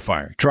is dry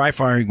firing? Dry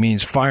firing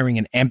means firing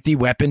an empty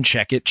weapon.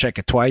 Check it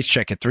twice,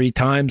 check it 3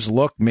 times.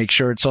 Look, make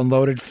sure it's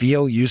unloaded.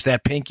 Feel, use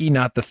that pinky,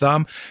 not the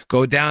thumb.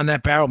 Go down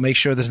that barrel, make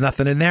sure there's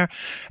nothing in there.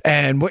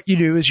 And what you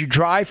do is you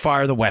dry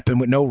fire the weapon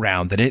with no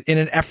round in it in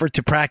an effort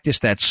to practice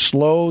that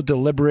slow,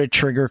 deliberate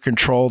trigger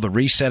control, the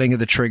resetting of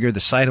the trigger, the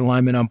sight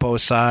alignment on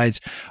both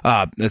sides,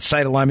 the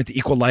sight alignment to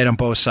equal light on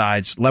both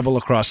sides, level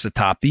across the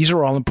top. These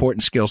are all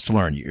important skills to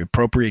learn. Your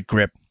appropriate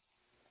grip.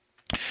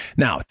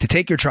 Now, to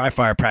take your dry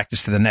fire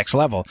practice to the next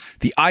level,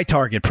 the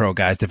iTarget Pro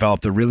guys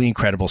developed a really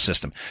incredible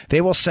system.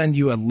 They will send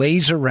you a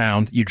laser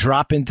round. You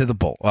drop into the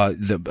bolt.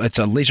 It's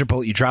a laser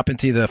bullet. You drop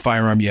into the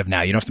firearm you have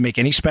now. You don't have to make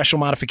any special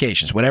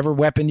modifications. Whatever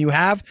weapon you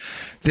have,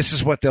 this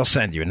is what they'll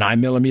send you. A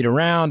 9mm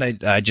round.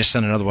 I just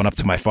sent another one up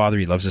to my father.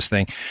 He loves this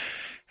thing.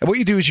 And what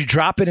you do is you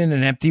drop it in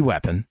an empty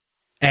weapon.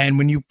 And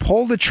when you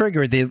pull the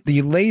trigger,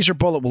 the laser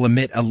bullet will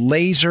emit a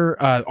laser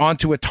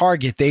onto a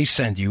target they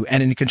send you.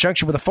 And in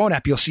conjunction with a phone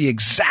app, you'll see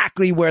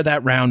exactly where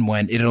that round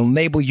went. It'll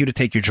enable you to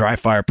take your dry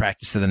fire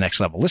practice to the next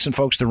level. Listen,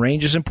 folks, the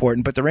range is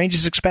important, but the range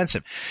is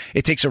expensive.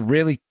 It takes a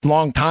really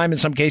long time in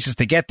some cases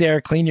to get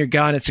there, clean your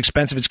gun. It's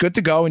expensive. It's good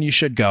to go, and you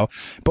should go,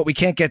 but we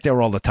can't get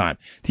there all the time.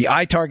 The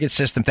iTarget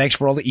system, thanks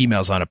for all the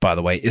emails on it, by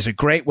the way, is a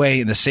great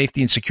way in the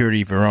safety and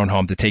security of your own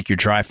home to take your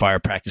dry fire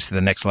practice to the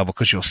next level,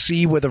 because you'll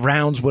see where the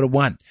rounds would have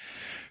went.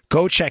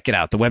 Go check it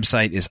out. The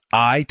website is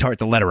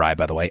the letter I,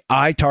 by the way,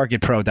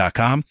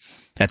 itargetpro.com.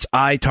 That's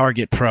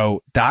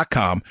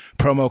itargetpro.com.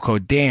 Promo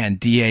code Dan,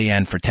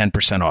 D-A-N, for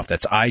 10% off.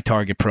 That's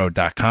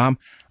itargetpro.com,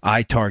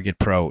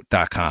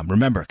 itargetpro.com.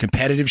 Remember,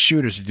 competitive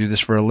shooters who do this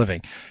for a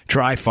living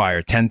dry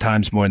fire 10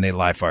 times more than they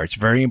live fire. It's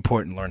very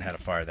important to learn how to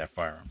fire that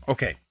firearm.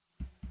 Okay.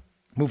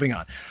 Moving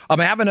on.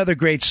 I have another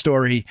great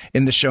story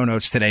in the show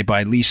notes today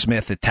by Lee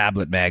Smith at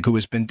Tablet Mag, who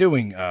has been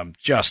doing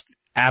just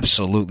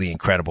absolutely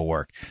incredible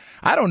work.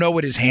 I don't know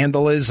what his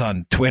handle is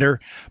on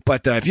Twitter,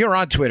 but if you're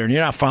on Twitter and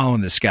you're not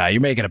following this guy,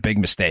 you're making a big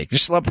mistake.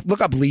 Just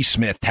look up Lee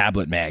Smith,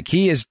 Tablet Mag.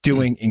 He is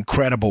doing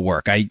incredible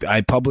work.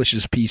 I publish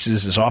his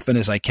pieces as often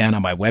as I can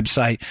on my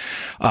website.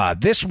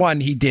 This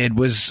one he did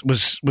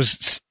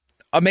was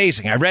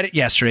amazing. I read it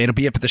yesterday. It'll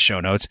be up at the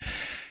show notes.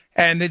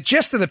 And the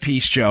gist of the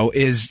piece, Joe,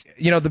 is,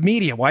 the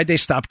media, why'd they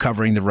stop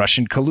covering the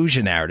Russian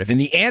collusion narrative? And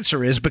the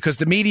answer is because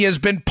the media has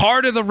been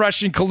part of the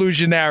Russian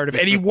collusion narrative.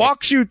 And he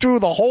walks you through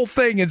the whole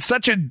thing in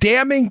such a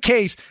damning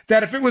case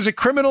that if it was a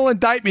criminal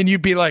indictment,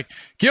 you'd be like,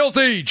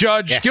 guilty,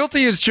 judge,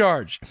 guilty as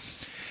charged.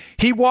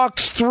 He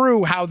walks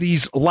through how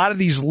a lot of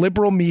these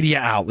liberal media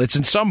outlets,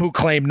 and some who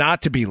claim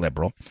not to be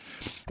liberal,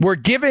 were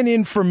given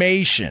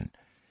information.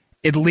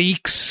 It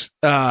leaks,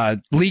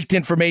 leaked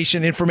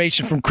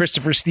information from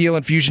Christopher Steele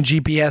and Fusion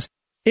GPS,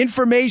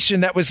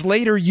 information that was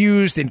later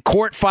used in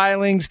court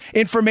filings,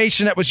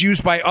 information that was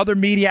used by other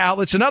media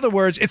outlets. In other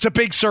words, it's a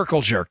big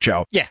circle jerk,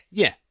 Joe. Yeah.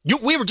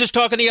 We were just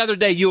talking the other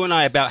day, you and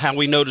I, about how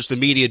we noticed the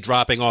media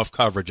dropping off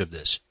coverage of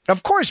this.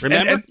 Of course.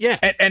 Remember?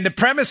 And the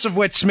premise of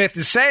what Smith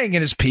is saying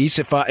in his piece,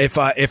 if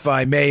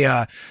I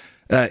may,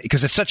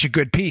 because it's such a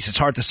good piece, it's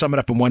hard to sum it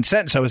up in one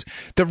sentence. So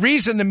the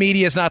reason the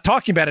media is not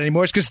talking about it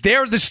anymore is because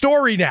they're the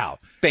story now.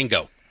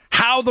 Bingo.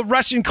 How the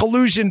Russian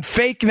collusion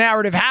fake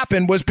narrative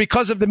happened was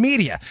because of the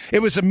media. It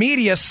was a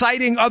media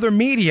citing other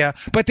media,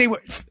 but they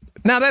were.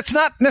 Now, that's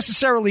not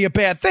necessarily a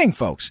bad thing,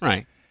 folks.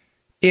 Right.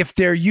 If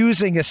they're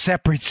using a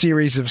separate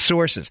series of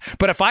sources.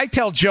 But if I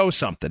tell Joe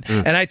something,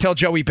 and I tell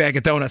Joey Bag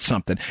of Donuts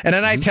something, and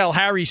then I tell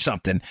Harry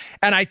something,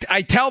 and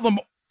I tell them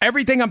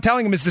everything I'm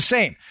telling them is the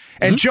same,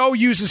 and Joe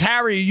uses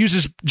Harry,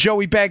 uses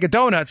Joey Bag of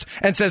Donuts,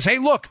 and says, hey,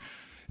 look,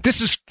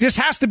 this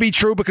has to be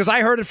true because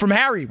I heard it from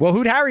Harry. Well,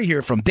 who'd Harry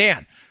hear from?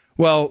 Dan.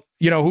 Well,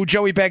 who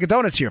Joey Bag of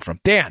Donuts hear from?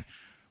 Dan.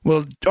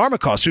 Well,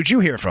 Armacost, who'd you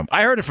hear from?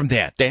 I heard it from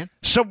Dan.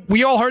 So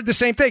we all heard the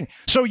same thing.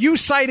 So you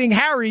citing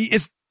Harry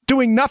is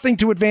doing nothing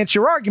to advance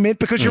your argument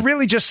because you're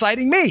really just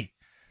citing me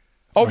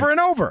over and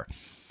over.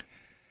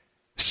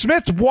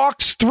 Smith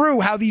walks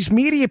through how these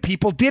media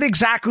people did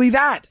exactly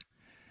that.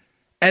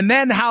 And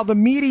then how the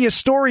media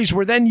stories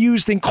were then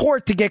used in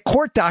court to get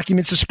court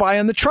documents to spy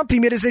on the Trump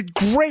team. It is a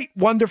great,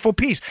 wonderful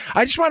piece.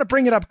 I just want to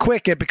bring it up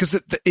quick because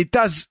it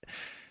does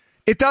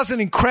an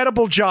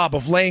incredible job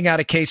of laying out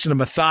a case in a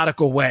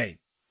methodical way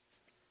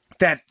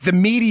that the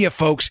media,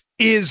 folks,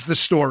 is the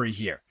story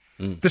here.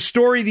 The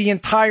story the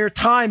entire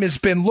time has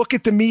been, look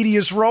at the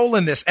media's role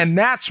in this. And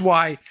that's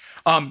why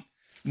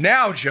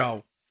now,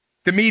 Joe,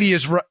 the media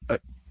is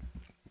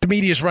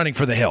running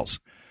for the hills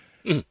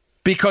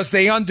because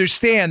they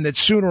understand that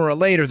sooner or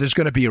later there's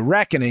going to be a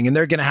reckoning and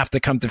they're going to have to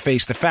come to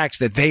face the facts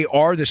that they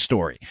are the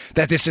story,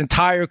 that this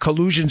entire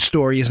collusion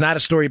story is not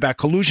a story about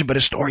collusion, but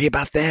a story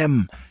about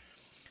them.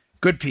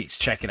 Good piece.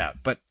 Check it out.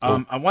 But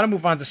I want to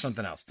move on to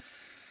something else.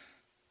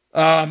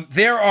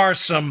 There are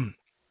some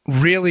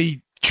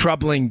really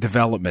troubling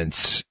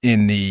developments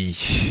in the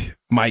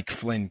Mike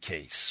Flynn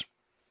case.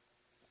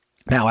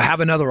 Now, I have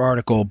another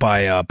article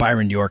by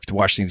Byron York, the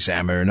Washington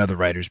Examiner, another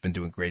writer who's been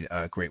doing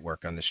great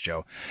work on this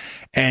show.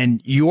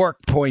 And York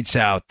points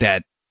out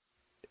that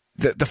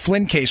the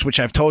Flynn case, which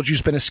I've told you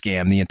has been a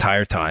scam the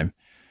entire time,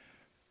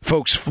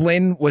 folks,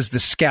 Flynn was the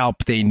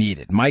scalp they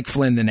needed. Mike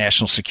Flynn, the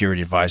national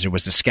security advisor,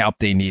 was the scalp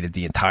they needed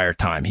the entire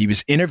time. He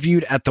was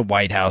interviewed at the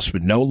White House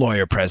with no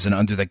lawyer present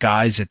under the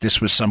guise that this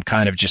was some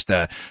kind of just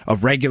a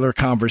regular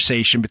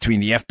conversation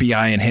between the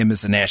FBI and him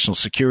as the national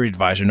security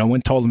advisor. No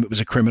one told him it was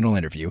a criminal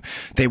interview.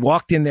 They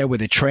walked in there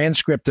with a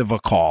transcript of a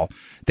call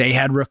they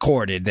had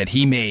recorded that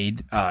he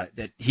made,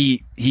 that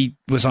he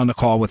was on the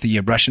call with the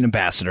Russian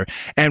ambassador.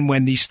 And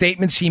when the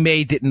statements he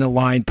made didn't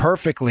align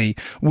perfectly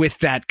with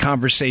that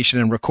conversation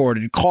and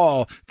recorded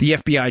call, the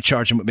FBI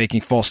charged him with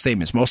making false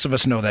statements. Most of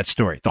us know that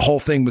story. The whole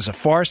thing was a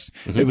farce.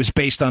 It was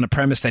based on a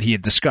premise that he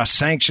had discussed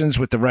sanctions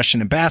with the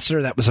Russian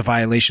ambassador. That was a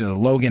violation of the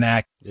Logan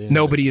Act. Yeah.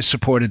 Nobody has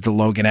supported the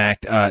Logan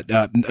Act.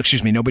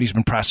 Nobody's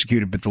been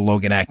prosecuted with the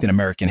Logan Act in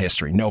American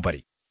history.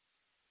 Nobody.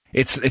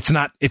 It's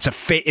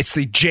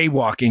the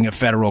jaywalking of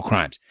federal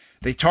crimes.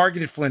 They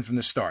targeted Flynn from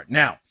the start.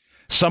 Now,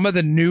 some of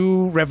the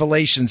new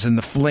revelations in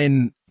the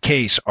Flynn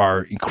case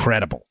are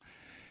incredible.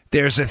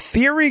 There's a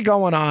theory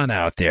going on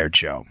out there,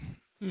 Joe,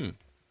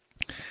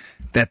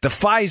 that the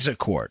FISA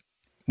court,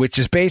 which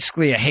is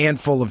basically a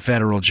handful of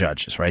federal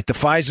judges, right? The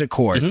FISA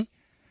court,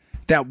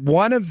 that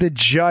one of the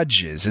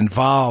judges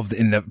involved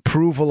in the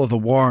approval of the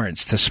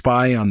warrants to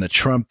spy on the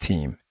Trump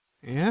team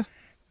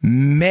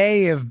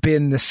may have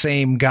been the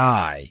same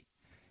guy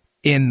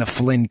in the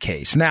Flynn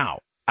case. Now,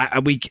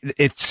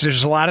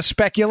 there's a lot of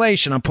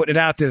speculation. I'm putting it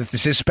out there that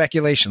this is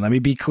speculation. Let me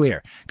be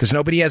clear, because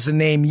nobody has a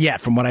name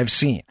yet from what I've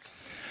seen.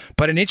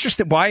 But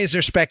why is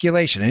there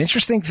speculation? An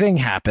interesting thing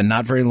happened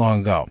not very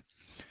long ago.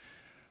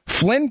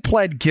 Flynn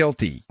pled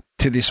guilty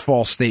to this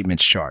false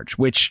statements charge,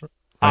 which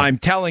I'm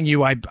telling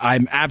you,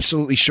 I'm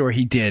absolutely sure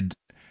he did.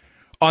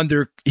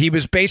 He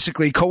was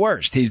basically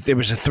coerced. There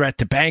was a threat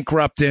to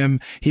bankrupt him.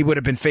 He would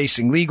have been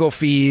facing legal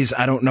fees.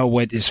 I don't know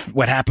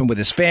what happened with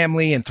his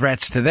family and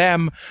threats to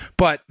them.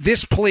 But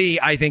this plea,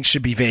 I think,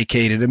 should be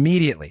vacated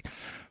immediately.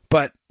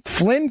 But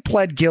Flynn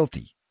pled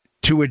guilty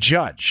to a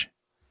judge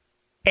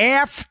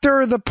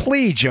after the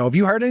plea. Joe, have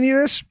you heard any of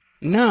this?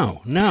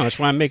 No. That's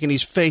why I'm making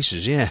these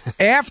faces. Yeah.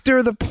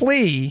 After the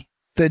plea,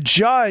 the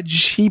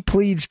judge he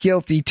pleads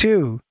guilty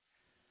to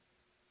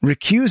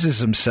recuses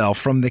himself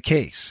from the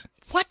case.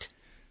 What?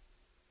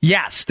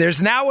 Yes,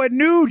 there's now a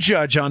new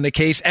judge on the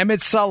case,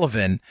 Emmett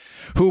Sullivan,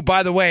 who,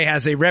 by the way,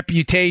 has a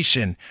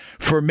reputation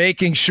for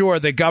making sure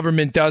the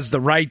government does the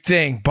right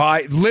thing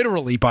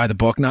literally by the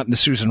book, not in the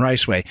Susan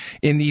Rice way.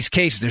 In these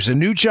cases, there's a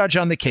new judge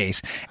on the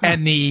case,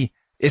 and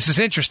this is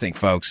interesting,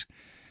 folks.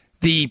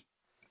 The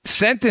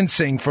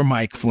sentencing for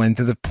Mike Flynn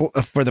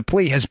for the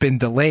plea has been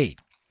delayed,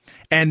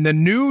 and the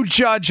new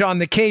judge on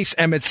the case,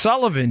 Emmett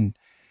Sullivan,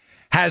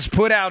 has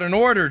put out an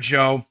order,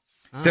 Joe,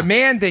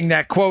 demanding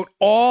that, quote,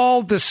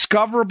 all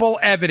discoverable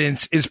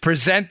evidence is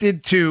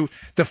presented to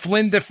the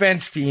Flynn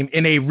defense team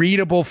in a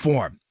readable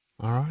form.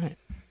 All right.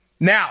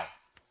 Now,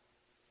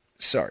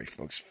 sorry,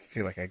 folks. I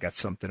feel like I got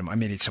something. I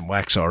may need some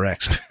Wax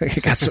RX. I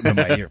got something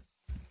in my ear.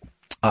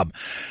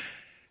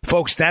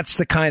 Folks, that's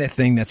the kind of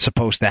thing that's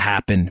supposed to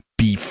happen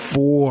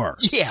before.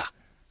 Yeah.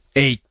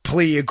 A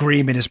plea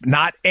agreement is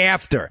not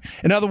after.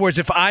 In other words,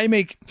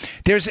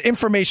 there's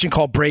information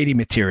called Brady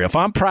material. If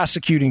I'm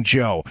prosecuting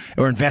Joe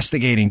or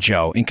investigating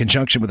Joe in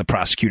conjunction with a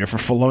prosecutor for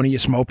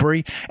felonious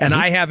mopery, and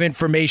I have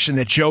information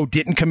that Joe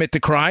didn't commit the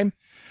crime,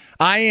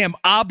 I am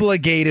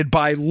obligated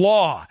by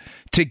law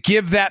to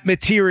give that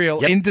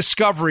material in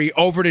discovery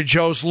over to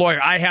Joe's lawyer.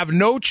 I have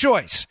no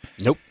choice.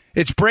 Nope.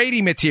 It's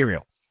Brady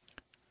material.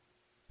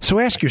 So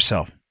ask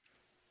yourself,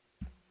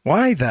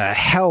 why the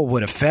hell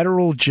would a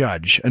federal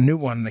judge, a new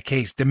one in the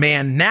case,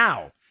 demand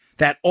now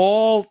that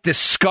all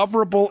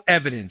discoverable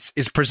evidence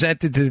is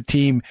presented to the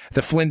team,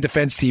 the Flynn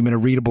defense team, in a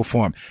readable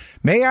form?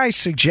 May I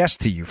suggest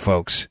to you,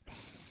 folks,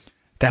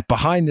 that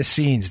behind the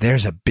scenes,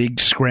 there's a big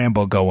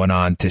scramble going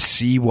on to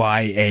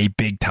CYA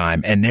big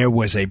time, and there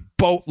was a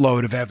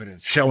boatload of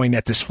evidence showing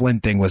that this Flynn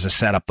thing was a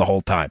setup the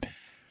whole time.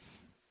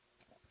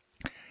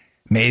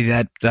 May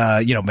that,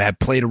 have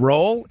played a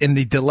role in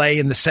the delay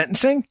in the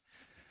sentencing?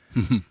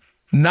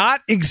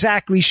 Not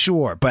exactly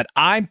sure, but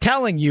I'm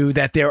telling you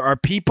that there are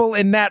people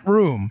in that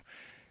room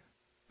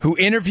who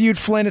interviewed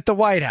Flynn at the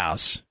White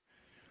House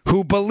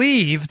who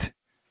believed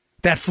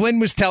that Flynn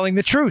was telling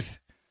the truth.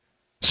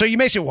 So you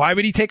may say, why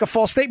would he take a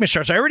false statement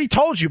charge? I already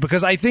told you,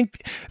 because I think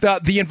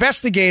the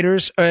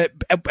investigators,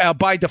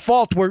 by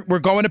default, were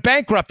going to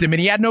bankrupt him, and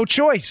he had no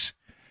choice.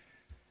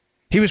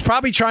 He was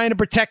probably trying to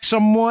protect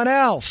someone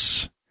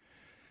else.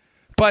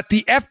 But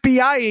the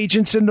FBI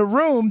agents in the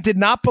room did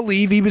not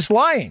believe he was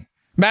lying.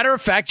 Matter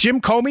of fact,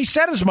 Jim Comey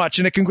said as much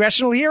in a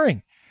congressional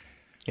hearing.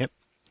 Yep.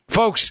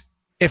 Folks,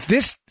 if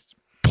this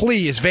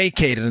plea is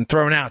vacated and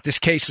thrown out, this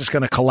case is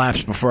going to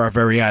collapse before our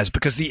very eyes,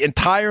 because the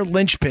entire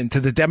linchpin to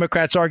the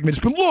Democrats' argument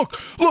has been,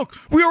 look,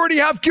 we already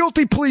have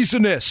guilty pleas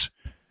in this.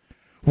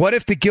 What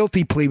if the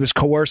guilty plea was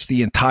coerced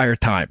the entire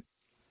time?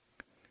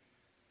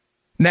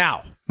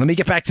 Now, let me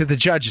get back to the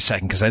judge a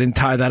second, because I didn't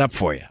tie that up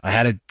for you. I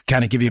had to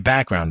kind of give you a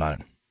background on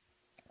it.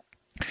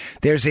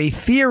 There's a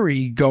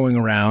theory going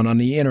around on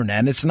the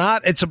internet.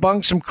 It's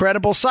among some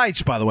credible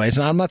sites, by the way.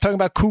 I'm not talking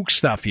about kook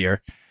stuff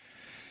here.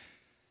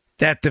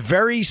 That the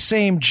very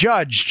same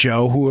judge,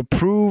 Joe, who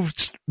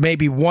approved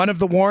maybe one of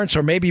the warrants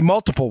or maybe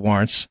multiple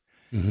warrants,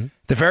 the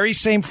very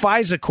same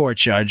FISA court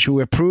judge who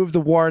approved the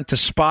warrant to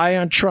spy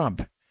on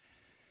Trump,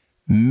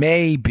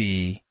 may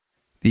be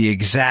the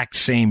exact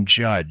same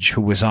judge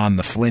who was on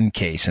the Flynn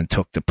case and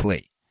took the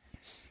plea.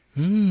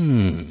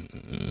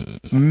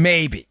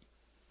 Maybe.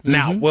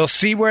 Now, we'll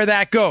see where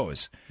that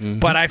goes.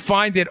 But I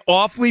find it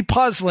awfully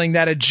puzzling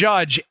that a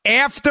judge,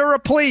 after a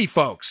plea,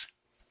 folks,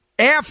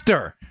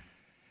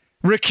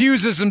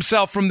 recuses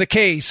himself from the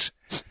case.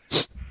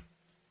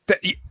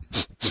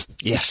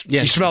 Yes.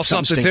 You smell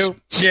something too?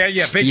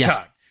 Yeah, big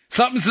time.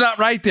 Something's not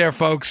right there,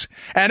 folks.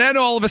 And then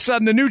all of a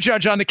sudden, the new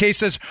judge on the case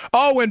says,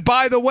 oh, and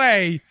by the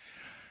way,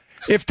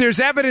 if there's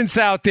evidence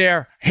out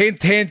there,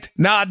 hint, hint,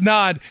 nod,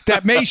 nod,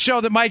 that may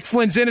show that Mike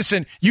Flynn's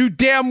innocent, you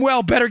damn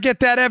well better get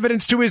that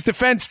evidence to his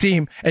defense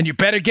team, and you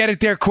better get it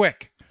there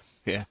quick.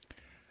 Yeah.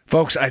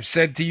 Folks, I've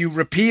said to you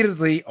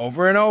repeatedly,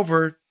 over and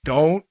over,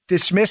 don't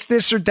dismiss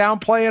this or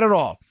downplay it at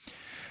all.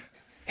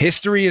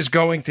 History is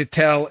going to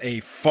tell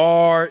a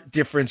far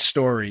different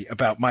story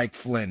about Mike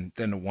Flynn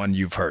than the one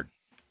you've heard.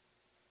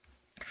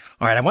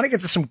 All right, I want to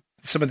get to some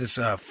of this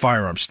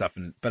firearm stuff,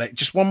 but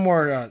just one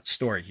more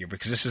story here,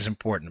 because this is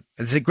important.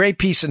 It's a great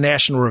piece of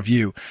National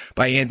Review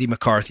by Andy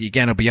McCarthy.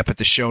 Again, it'll be up at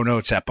the show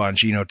notes at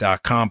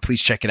Bongino.com.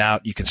 Please check it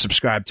out. You can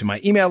subscribe to my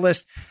email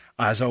list.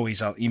 As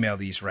always, I'll email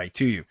these right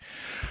to you.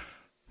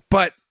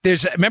 But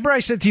remember I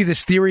said to you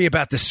this theory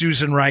about the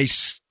Susan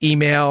Rice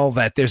email,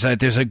 that there's a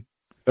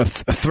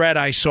thread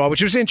I saw,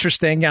 which was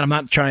interesting, and I'm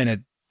not trying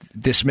to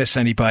dismiss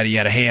anybody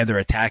at a hand or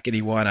attack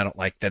anyone. I don't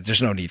like that.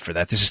 There's no need for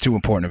that. This is too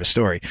important of a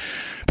story.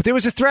 But there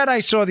was a thread I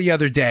saw the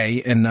other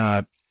day, and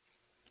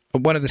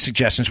one of the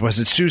suggestions was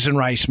that Susan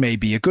Rice may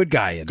be a good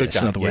guy in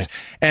this, in other words,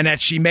 and that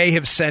she may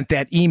have sent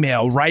that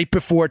email right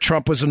before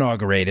Trump was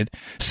inaugurated,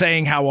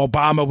 saying how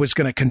Obama was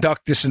going to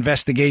conduct this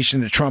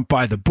investigation into Trump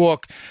by the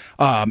book.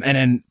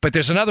 But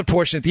there's another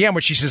portion at the end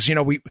where she says,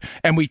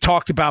 we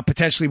talked about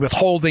potentially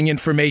withholding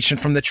information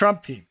from the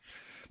Trump team.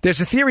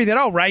 There's a theory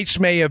that, Rice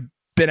may have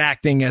been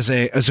acting as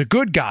a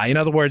good guy. In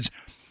other words,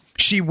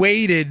 she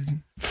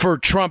waited for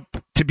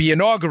Trump to be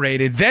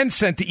inaugurated, then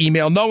sent the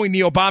email knowing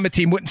the Obama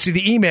team wouldn't see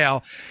the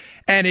email,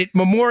 and it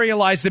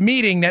memorialized the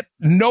meeting that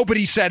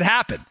nobody said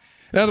happened.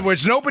 In other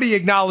words, nobody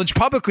acknowledged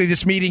publicly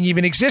this meeting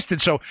even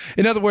existed. So,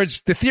 in other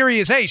words, the theory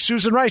is, hey,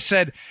 Susan Rice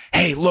said,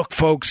 hey, look,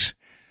 folks,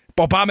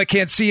 Obama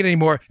can't see it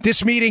anymore.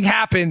 This meeting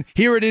happened.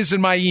 Here it is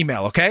in my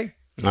email, okay?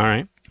 All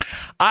right.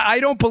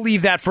 I don't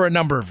believe that for a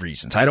number of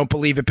reasons. I don't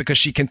believe it because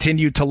she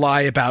continued to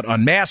lie about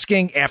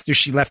unmasking after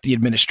she left the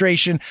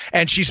administration,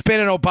 and she's been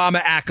an Obama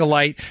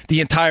acolyte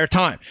the entire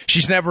time.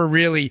 She's never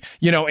really,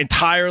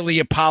 entirely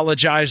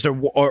apologized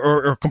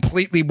or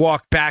completely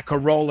walked back her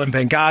role in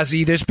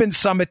Benghazi. There's been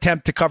some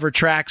attempt to cover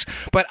tracks,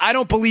 but I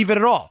don't believe it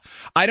at all.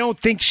 I don't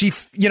think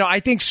I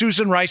think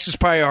Susan Rice's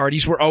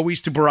priorities were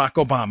always to Barack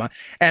Obama,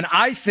 and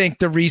I think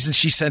the reason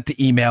she sent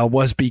the email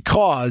was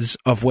because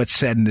of what's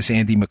said in this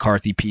Andy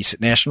McCarthy piece at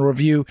National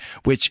Review,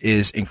 which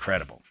is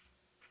incredible.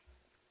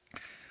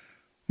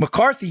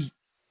 McCarthy's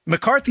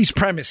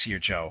premise here,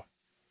 Joe,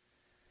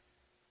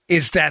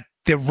 is that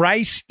the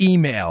Rice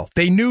email,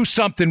 they knew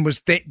something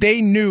was,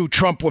 they knew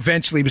Trump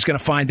eventually was going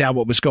to find out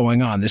what was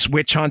going on, this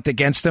witch hunt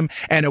against him,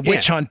 and a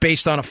witch hunt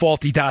based on a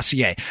faulty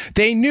dossier.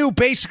 They knew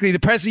basically the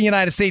president of the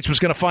United States was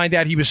going to find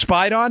out he was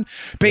spied on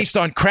based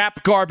on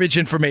crap, garbage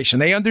information.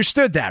 They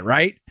understood that,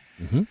 right?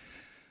 Mm-hmm.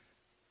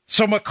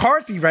 So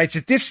McCarthy writes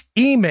that this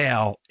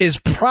email is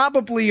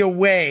probably a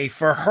way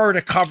for her to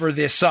cover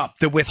this up,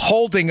 the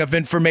withholding of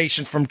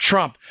information from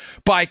Trump,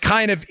 by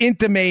kind of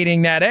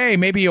intimating that, hey,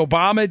 maybe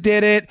Obama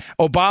did it.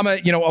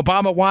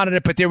 Obama wanted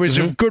it, but there was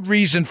a good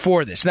reason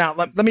for this. Now,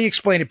 let me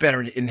explain it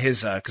better in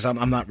his, because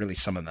I'm not really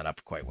summing that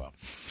up quite well.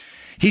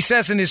 He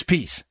says in his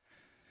piece,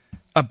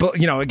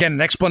 again, an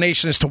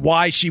explanation as to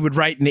why she would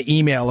write in the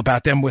email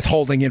about them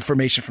withholding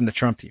information from the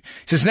Trump team.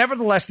 He says,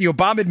 nevertheless, the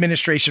Obama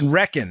administration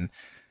reckoned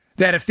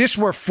that if this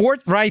were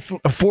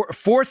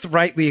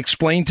forthrightly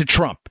explained to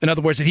Trump, in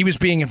other words, that he was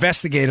being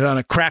investigated on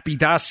a crappy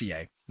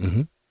dossier,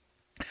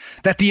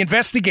 that the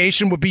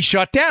investigation would be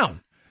shut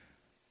down.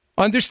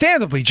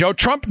 Understandably, Joe,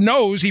 Trump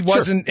knows he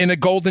wasn't in a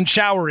golden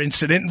shower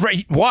incident.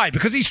 Right? Why?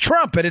 Because he's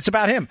Trump and it's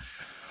about him.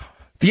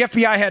 The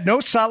FBI had no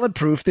solid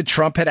proof that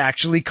Trump had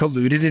actually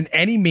colluded in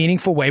any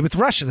meaningful way with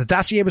Russia. The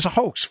dossier was a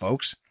hoax,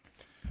 folks.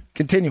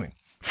 Continuing.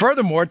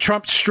 Furthermore,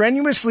 Trump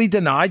strenuously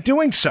denied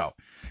doing so.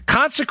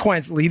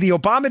 Consequently, the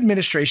Obama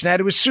administration had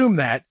to assume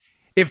that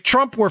if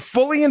Trump were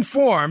fully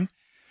informed,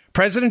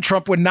 President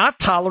Trump would not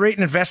tolerate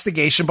an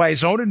investigation by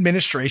his own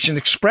administration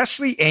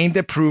expressly aimed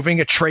at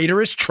proving a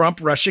traitorous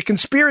Trump-Russia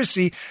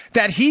conspiracy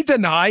that he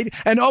denied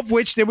and of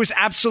which there was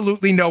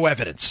absolutely no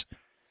evidence.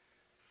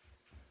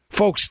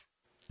 Folks,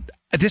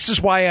 this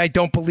is why I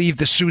don't believe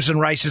the Susan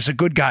Rice is a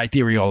good guy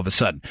theory all of a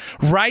sudden.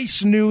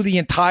 Rice knew the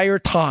entire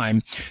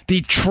time the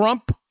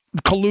Trump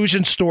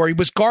collusion story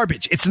was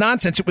garbage. It's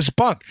nonsense. It was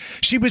bunk.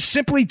 She was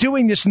simply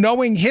doing this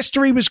knowing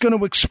history was going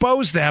to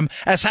expose them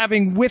as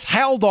having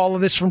withheld all of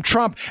this from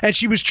Trump, and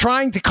she was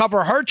trying to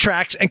cover her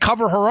tracks and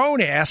cover her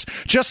own ass,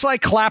 just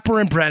like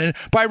Clapper and Brennan,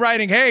 by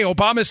writing, hey,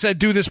 Obama said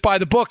do this by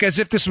the book, as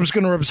if this was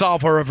going to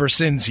absolve her of her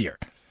sins here.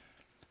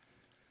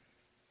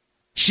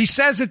 She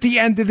says at the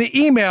end of the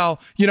email,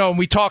 and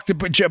we talked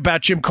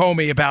about Jim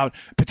Comey about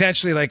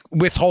potentially like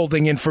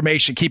withholding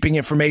information, keeping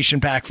information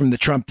back from the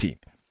Trump team.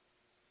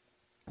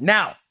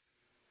 Now,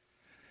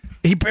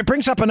 he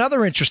brings up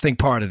another interesting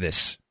part of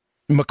this,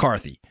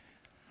 McCarthy.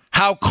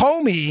 How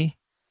Comey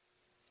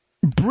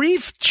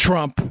briefed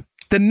Trump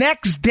the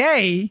next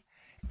day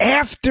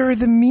after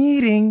the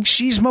meeting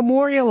she's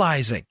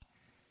memorializing.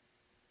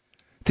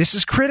 This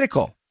is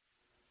critical.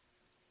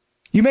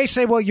 You may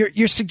say, well,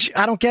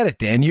 I don't get it,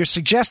 Dan. You're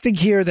suggesting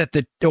here that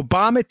the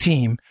Obama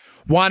team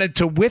wanted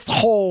to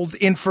withhold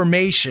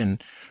information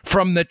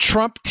from the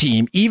Trump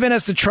team, even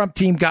as the Trump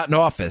team got in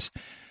office.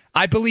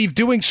 I believe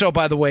doing so,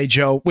 by the way,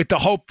 Joe, with the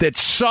hope that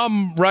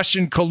some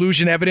Russian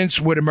collusion evidence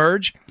would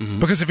emerge. Mm-hmm.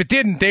 Because if it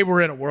didn't, they were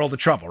in a world of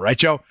trouble, right,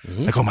 Joe?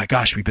 Mm-hmm. Like, oh my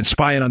gosh, we've been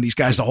spying on these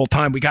guys the whole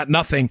time. We got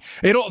nothing.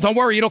 Don't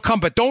worry, it'll come,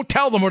 but don't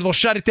tell them or they'll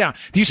shut it down.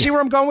 Do you see where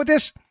I'm going with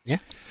this? Yeah.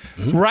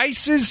 Mm-hmm.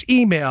 Rice's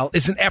email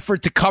is an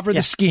effort to cover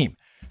the scheme.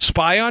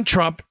 Spy on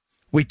Trump.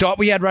 We thought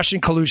we had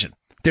Russian collusion.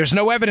 There's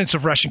no evidence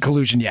of Russian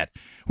collusion yet.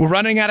 We're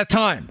running out of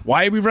time.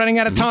 Why are we running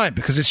out of time?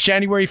 Because it's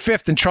January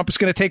 5th and Trump is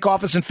going to take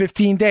office in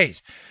 15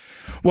 days.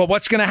 Well,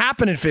 what's going to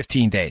happen in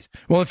 15 days?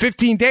 Well, in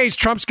 15 days,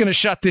 Trump's going to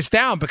shut this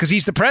down because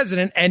he's the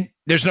president and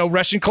there's no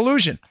Russian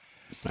collusion.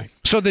 Right.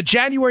 So the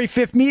January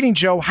 5th meeting,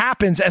 Joe,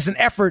 happens as an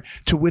effort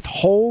to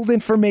withhold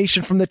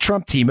information from the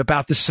Trump team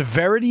about the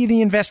severity of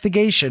the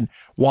investigation.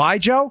 Why,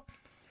 Joe?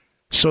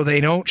 So they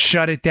don't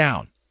shut it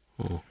down.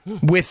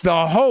 Mm-hmm. With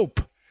the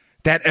hope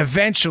that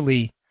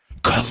eventually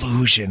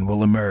collusion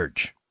will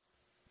emerge.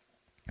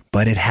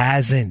 But it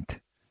hasn't.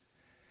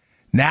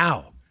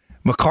 Now,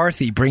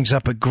 McCarthy brings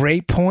up a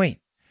great point.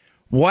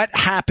 What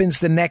happens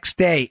the next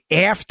day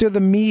after the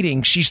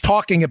meeting she's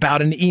talking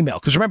about in the email?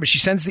 Because remember, she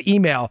sends the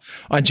email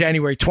on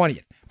January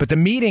 20th, but the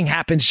meeting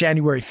happens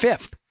January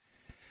 5th.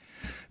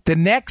 The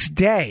next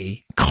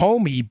day,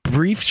 Comey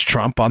briefs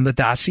Trump on the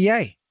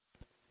dossier.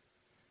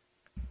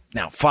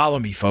 Now, follow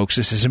me, folks.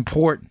 This is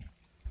important.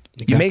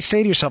 You may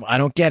say to yourself, I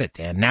don't get it,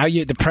 Dan. Now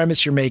the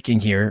premise you're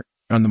making here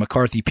on the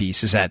McCarthy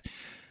piece is that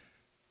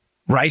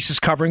Rice is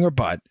covering her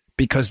butt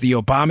because the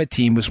Obama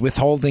team was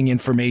withholding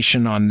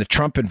information on the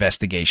Trump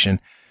investigation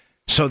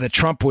so that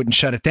Trump wouldn't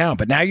shut it down.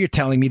 But now you're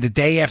telling me the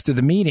day after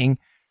the meeting,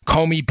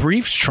 Comey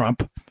briefs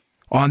Trump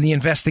on the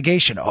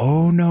investigation.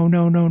 Oh,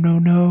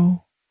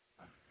 no.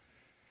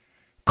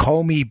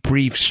 Comey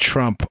briefs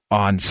Trump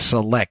on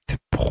select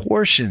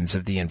portions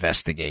of the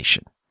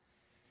investigation.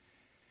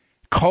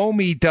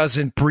 Comey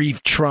doesn't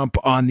brief Trump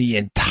on the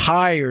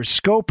entire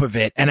scope of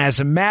it. And as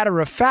a matter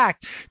of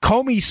fact,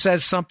 Comey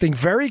says something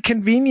very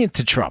convenient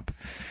to Trump.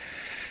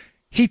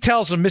 He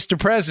tells him, Mr.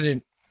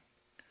 President,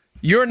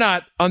 you're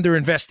not under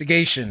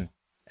investigation.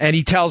 And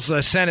he tells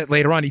the Senate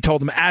later on, he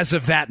told him as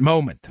of that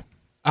moment.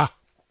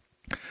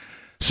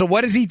 So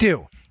what does he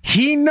do?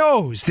 He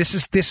knows this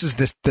is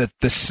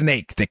the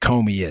snake that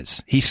Comey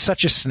is. He's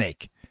such a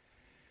snake.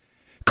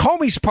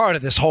 Comey's part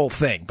of this whole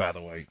thing, by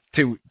the way,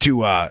 to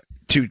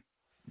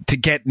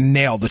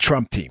nail the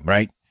Trump team,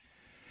 right?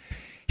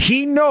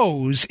 He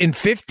knows in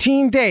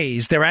 15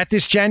 days, they're at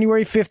this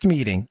January 5th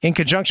meeting in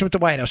conjunction with the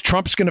White House.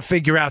 Trump's going to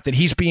figure out that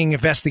he's being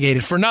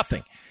investigated for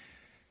nothing.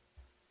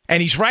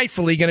 And he's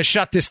rightfully going to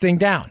shut this thing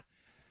down.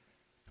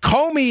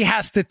 Comey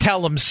has to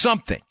tell him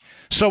something.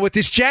 So with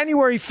this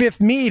January 5th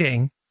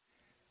meeting,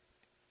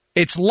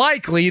 it's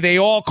likely they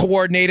all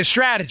coordinate a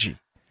strategy.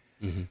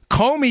 Mm-hmm.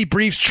 Comey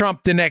briefs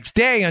Trump the next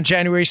day on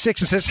January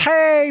 6th and says,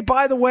 hey,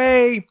 by the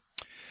way,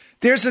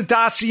 there's a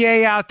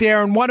dossier out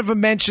there, and one of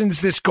them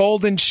mentions this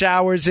Golden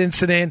Showers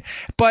incident,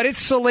 but it's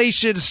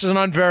salacious and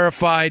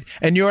unverified,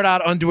 and you're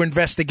not under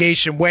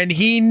investigation. When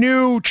he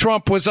knew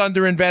Trump was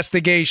under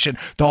investigation,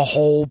 the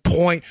whole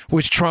point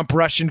was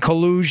Trump-Russian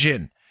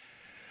collusion.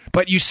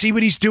 But you see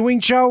what he's doing,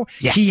 Joe?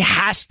 Yeah. He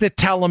has to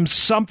tell him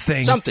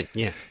something.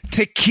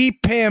 To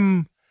keep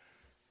him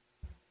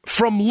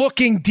from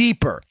looking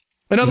deeper.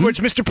 In other words,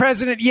 Mr.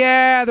 President,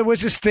 there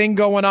was this thing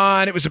going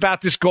on. It was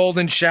about this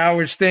Golden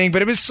Showers thing,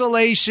 but it was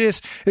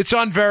salacious. It's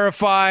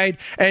unverified,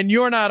 and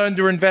you're not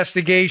under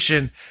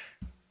investigation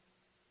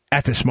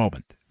at this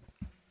moment.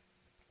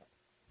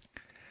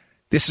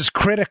 This is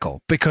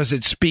critical because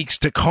it speaks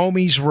to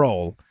Comey's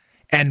role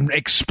and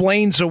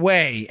explains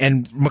away,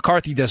 and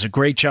McCarthy does a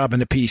great job in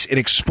the piece, it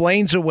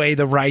explains away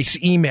the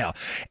Rice email.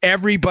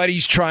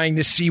 Everybody's trying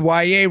to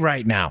CYA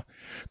right now.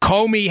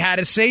 Comey had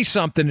to say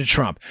something to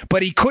Trump,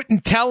 but he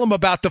couldn't tell him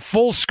about the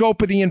full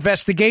scope of the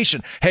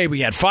investigation. Hey, we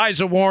had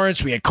FISA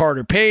warrants, we had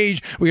Carter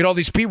Page, we had all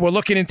these people. We're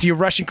looking into your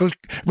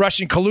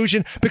Russian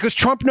collusion because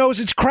Trump knows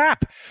it's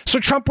crap. So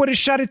Trump would have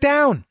shut it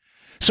down.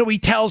 So he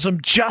tells him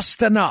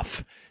just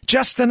enough.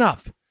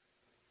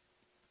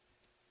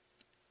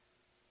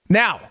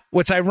 Now,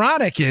 what's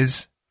ironic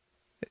is,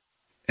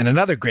 and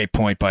another great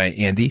point by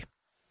Andy,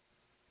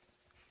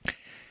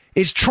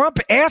 is Trump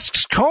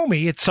asks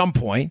Comey at some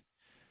point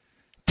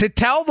to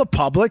tell the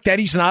public that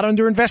he's not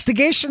under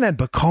investigation,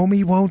 but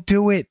Comey won't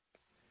do it.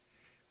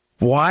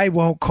 Why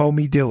won't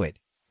Comey do it?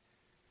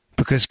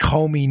 Because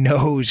Comey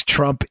knows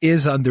Trump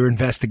is under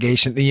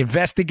investigation. The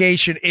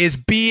investigation is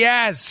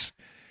BS.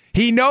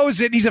 He knows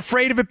it. He's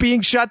afraid of it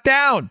being shut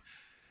down.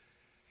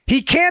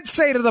 He can't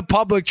say to the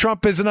public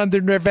Trump isn't under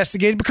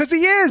investigation because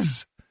he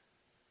is.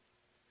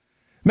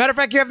 Matter of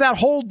fact, you have that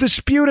whole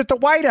dispute at the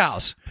White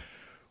House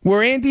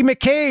where Andy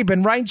McCabe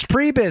and Reince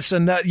Priebus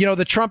and,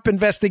 the Trump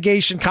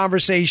investigation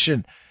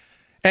conversation.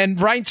 And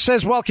Reince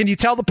says, well, can you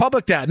tell the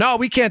public that? No,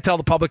 we can't tell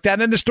the public that.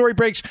 And then the story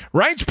breaks.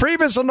 Reince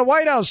Priebus in the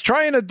White House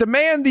trying to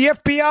demand the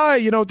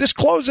FBI,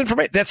 disclose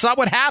information. That's not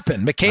what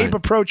happened. McCabe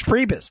approached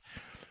Priebus.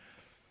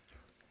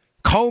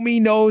 Comey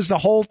knows the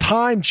whole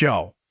time,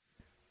 Joe,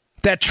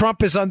 that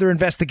Trump is under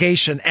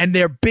investigation, and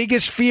their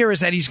biggest fear is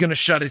that he's going to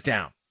shut it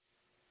down.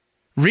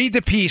 Read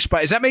the piece.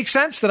 Does that make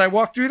sense? Did I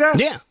walk through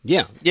that?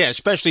 Yeah.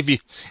 Especially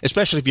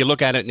if you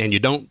look at it and you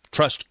don't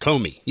trust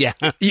Comey. Yeah.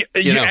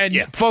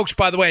 Folks,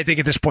 by the way, I think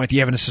at this point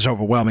the evidence is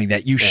overwhelming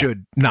that you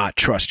should not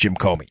trust Jim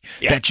Comey.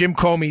 Yeah. That Jim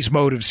Comey's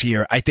motives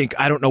here, I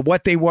don't know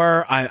what they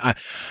were.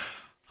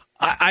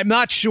 I'm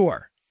not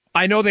sure.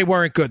 I know they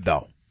weren't good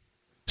though.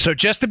 So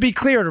just to be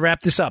clear, to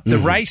wrap this up, the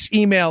Rice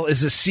email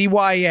is a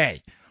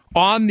CYA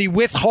on the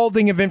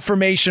withholding of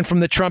information from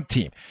the Trump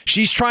team.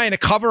 She's trying to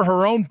cover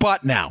her own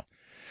butt now.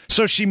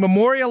 So she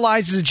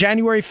memorializes a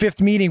January 5th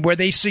meeting where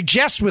they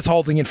suggest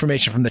withholding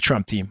information from the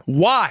Trump team.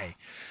 Why?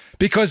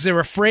 Because they're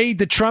afraid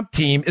the Trump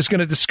team is going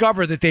to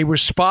discover that they were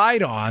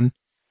spied on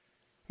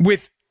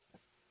with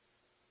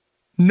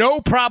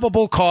no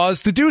probable cause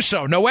to do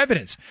so, no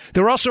evidence.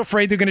 They're also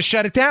afraid they're going to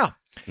shut it down.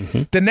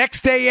 The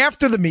next day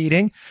after the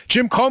meeting,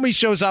 Jim Comey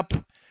shows up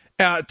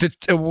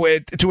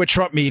to a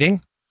Trump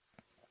meeting,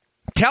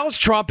 tells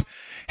Trump,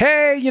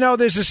 hey,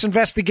 there's this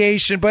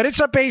investigation, but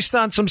it's based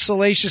on some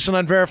salacious and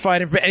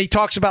unverified information. And he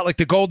talks about like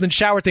the Golden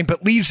Shower thing,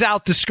 but leaves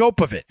out the scope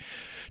of it.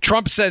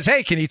 Trump says,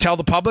 hey, can you tell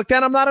the public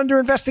that I'm not under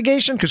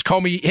investigation? Because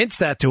Comey hints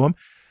that to him.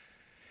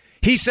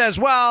 He says,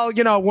 well,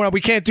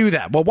 we can't do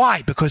that. Well,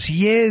 why? Because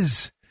he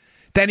is.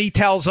 Then he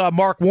tells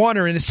Mark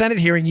Warner in the Senate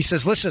hearing, he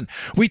says, listen,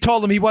 we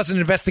told him he wasn't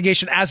an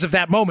investigation as of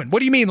that moment. What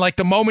do you mean, like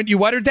the moment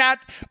you uttered that,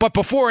 but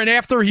before and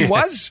after he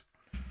was?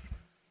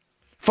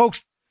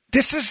 Folks,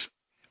 this is...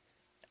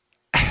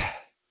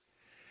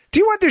 Do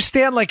you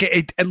understand, like,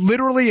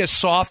 literally a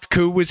soft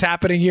coup was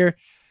happening here?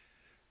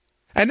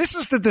 And this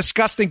is the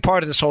disgusting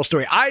part of this whole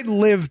story. I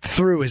lived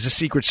through, as a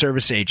Secret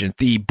Service agent,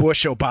 the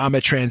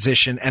Bush-Obama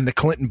transition and the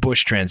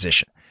Clinton-Bush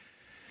transition.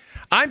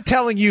 I'm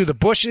telling you, the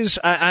Bushes,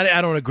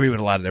 I don't agree with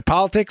a lot of their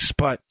politics,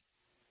 but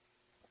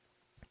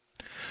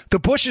the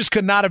Bushes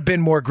could not have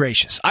been more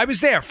gracious. I was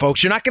there,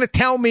 folks. You're not going to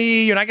tell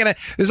me.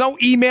 There's no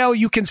email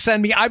you can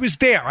send me. I was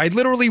there. I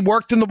literally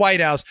worked in the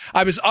White House.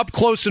 I was up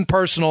close and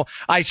personal.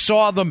 I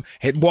saw them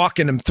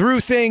walking them through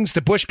things.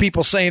 The Bush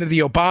people saying to the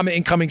Obama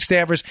incoming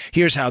staffers,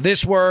 here's how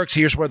this works.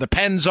 Here's where the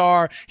pens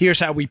are.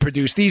 Here's how we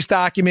produce these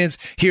documents.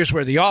 Here's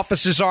where the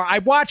offices are. I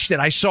watched it.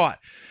 I saw it.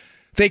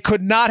 They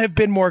could not have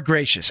been more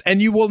gracious.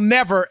 And you will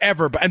never,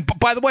 ever. And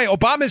by the way,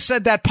 Obama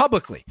said that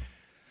publicly.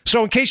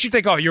 So in case you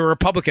think, oh, you're a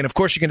Republican, of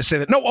course you're going to say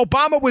that. No,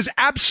 Obama was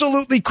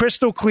absolutely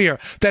crystal clear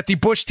that the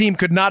Bush team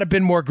could not have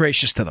been more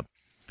gracious to them.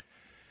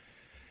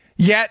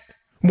 Yet,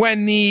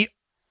 when the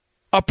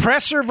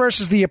oppressor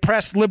versus the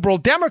oppressed liberal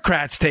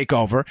Democrats take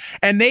over,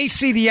 and they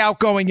see the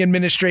outgoing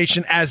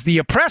administration as the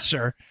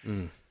oppressor,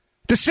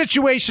 the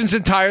situation's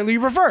entirely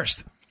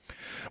reversed.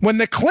 When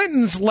the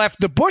Clintons left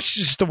the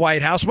Bushes to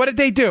White House, what did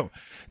they do?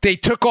 They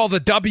took all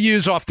the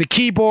W's off the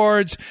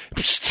keyboards.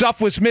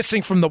 Stuff was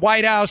missing from the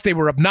White House. They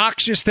were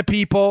obnoxious to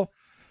people.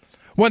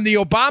 When the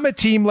Obama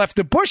team left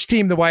the Bush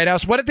team to the White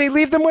House, what did they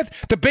leave them with?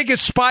 The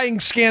biggest spying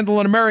scandal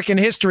in American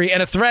history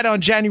and a threat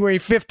on January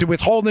 5th to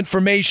withhold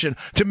information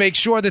to make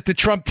sure that the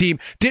Trump team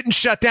didn't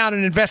shut down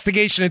an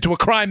investigation into a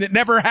crime that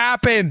never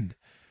happened.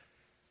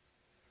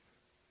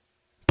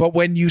 But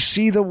when you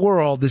see the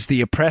world as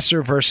the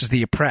oppressor versus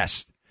the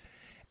oppressed,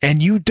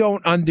 and you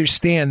don't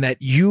understand that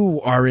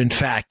you are, in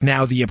fact,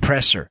 now the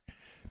oppressor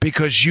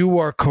because you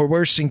are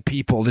coercing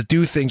people to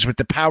do things with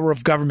the power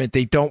of government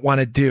they don't want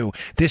to do,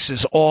 this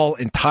is all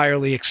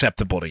entirely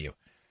acceptable to you.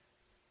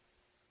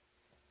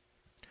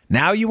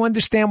 Now you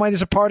understand why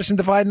there's a partisan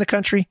divide in the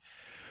country?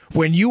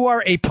 When you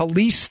are a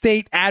police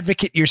state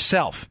advocate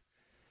yourself,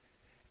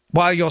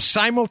 while you're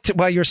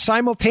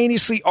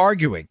simultaneously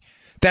arguing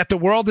that the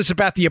world is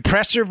about the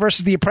oppressor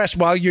versus the oppressed,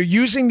 while you're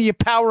using the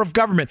power of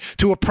government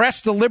to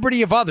oppress the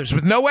liberty of others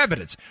with no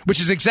evidence, which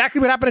is exactly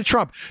what happened to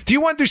Trump. Do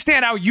you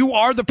understand how you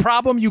are the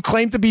problem you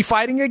claim to be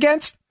fighting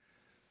against?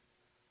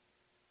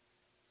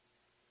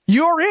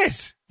 You're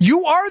it.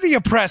 You are the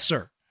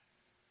oppressor.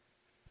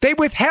 They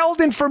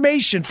withheld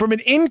information from an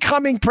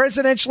incoming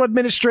presidential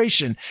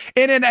administration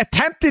in an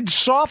attempted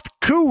soft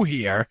coup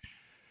here,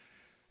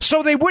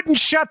 so they wouldn't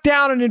shut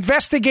down an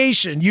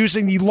investigation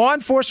using the law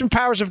enforcement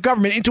powers of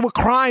government into a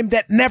crime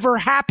that never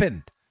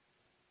happened.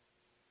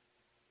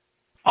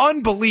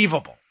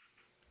 Unbelievable.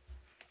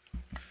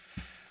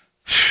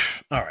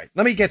 All right,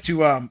 let me get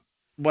to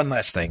one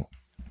last thing.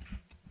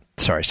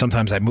 Sorry,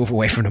 sometimes I move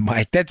away from the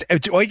mic.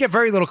 You get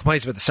very little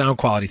complaints about the sound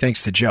quality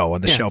thanks to Joe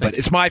on the show, but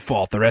it's my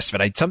fault, the rest of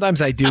it.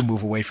 Sometimes I do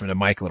move away from the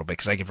mic a little bit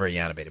because I get very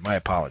animated. My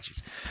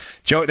apologies.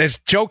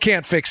 Joe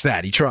can't fix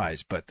that. He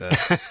tries, but,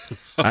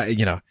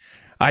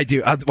 I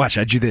do. Watch,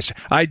 I do this.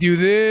 I do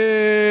this.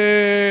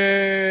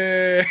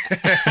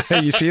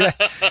 You see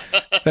that?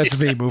 That's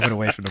me moving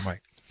away from the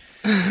mic.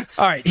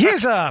 All right.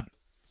 Here's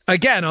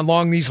again,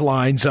 along these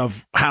lines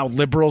of how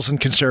liberals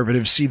and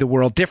conservatives see the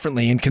world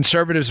differently. And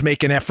conservatives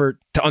make an effort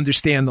to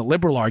understand the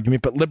liberal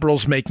argument, but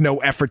liberals make no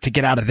effort to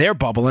get out of their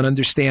bubble and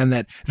understand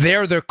that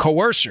they're the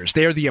coercers.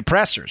 They're the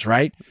oppressors,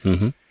 right?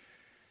 Mm-hmm.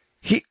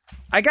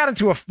 I got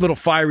into a little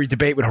fiery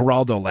debate with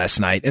Geraldo last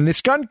night, and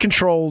this gun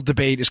control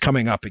debate is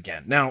coming up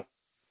again. Now,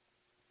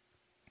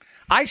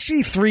 I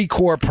see three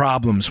core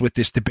problems with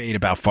this debate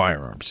about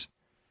firearms.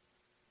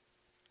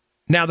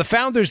 Now, the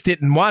founders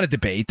didn't want to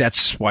debate.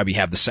 That's why we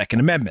have the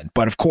Second Amendment.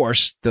 But of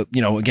course, the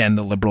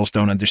liberals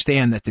don't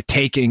understand that the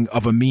taking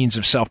of a means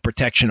of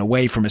self-protection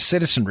away from a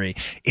citizenry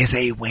is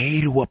a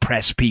way to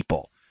oppress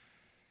people.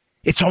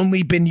 It's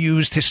only been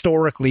used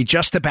historically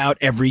just about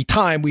every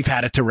time we've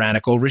had a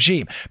tyrannical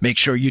regime. Make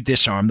sure you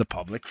disarm the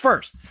public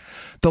first.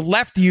 The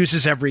left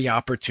uses every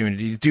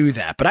opportunity to do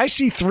that. But I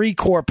see three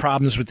core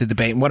problems with the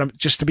debate. And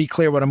just to be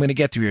clear, what I'm going to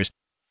get to here is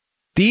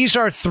these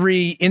are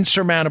three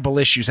insurmountable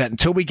issues that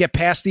until we get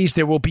past these,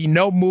 there will be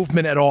no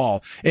movement at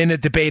all in a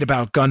debate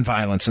about gun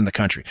violence in the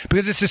country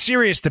because it's a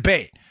serious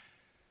debate.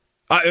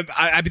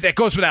 That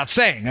goes without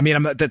saying. I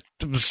mean, that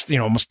was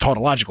almost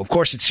tautological. Of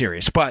course it's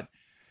serious, but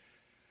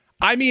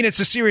I mean, it's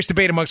a serious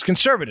debate amongst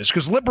conservatives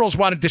because liberals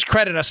want to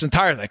discredit us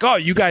entirely. Like, oh,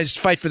 you guys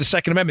fight for the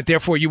Second Amendment,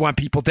 therefore you want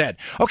people dead.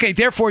 Okay,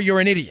 therefore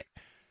you're an idiot.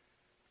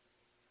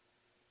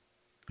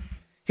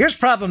 Here's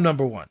problem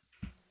number one.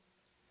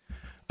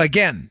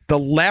 Again, the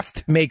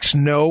left makes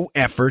no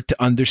effort to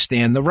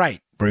understand the right.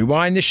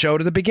 Rewind the show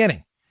to the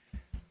beginning.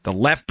 The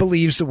left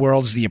believes the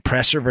world is the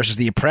oppressor versus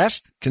the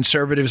oppressed.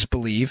 Conservatives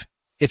believe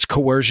it's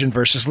coercion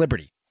versus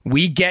liberty.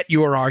 We get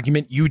your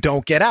argument. You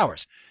don't get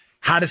ours.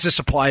 How does this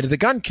apply to the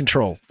gun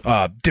control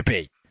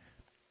debate?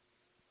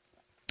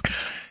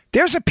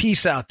 There's a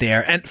piece out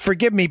there, and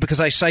forgive me because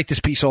I cite this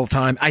piece all the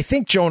time. I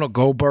think Jonah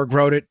Goldberg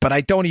wrote it, but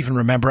I don't even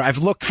remember. I've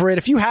looked for it.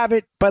 If you have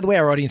it, by the way,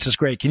 our audience is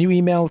great. Can you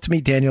email it to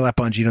me,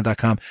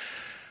 Daniel@Bongino.com?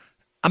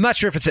 I'm not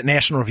sure if it's at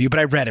National Review, but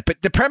I read it.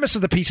 But the premise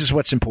of the piece is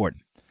what's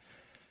important.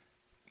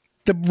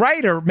 The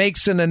writer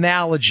makes an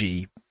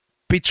analogy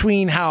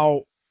between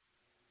how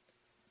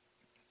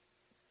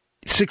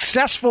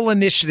successful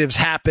initiatives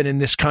happen in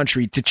this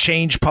country to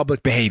change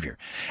public behavior.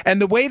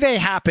 And the way they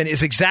happen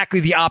is exactly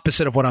the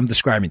opposite of what I'm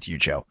describing to you,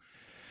 Joe.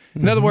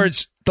 In other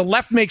words, the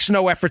left makes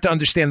no effort to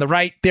understand the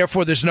right.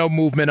 Therefore, there's no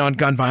movement on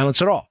gun violence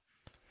at all.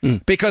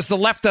 Because the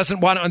left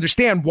doesn't want to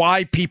understand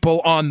why people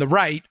on the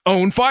right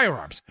own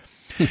firearms.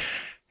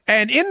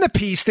 And in the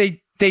piece, they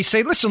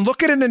say, listen,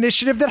 look at an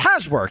initiative that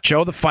has worked,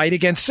 Joe, the fight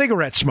against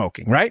cigarette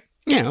smoking, right?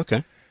 Yeah,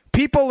 okay.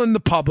 People in the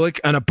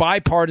public on a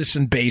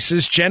bipartisan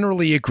basis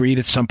generally agreed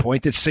at some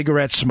point that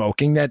cigarette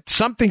smoking, that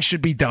something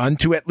should be done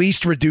to at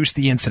least reduce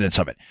the incidence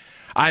of it.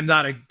 I'm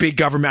not a big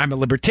government. I'm a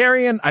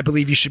libertarian. I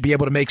believe you should be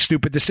able to make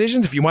stupid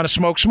decisions. If you want to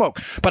smoke, smoke.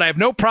 But I have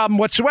no problem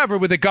whatsoever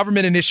with a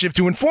government initiative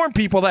to inform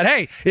people that,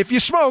 hey, if you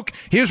smoke,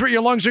 here's what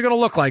your lungs are going to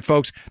look like,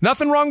 folks.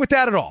 Nothing wrong with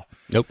that at all.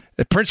 Nope.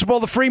 The principle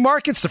of the free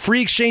market's the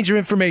free exchange of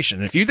information.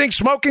 And if you think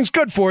smoking's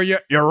good for you,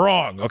 you're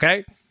wrong,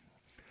 okay?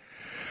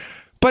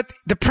 But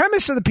the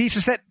premise of the piece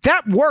is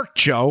that worked,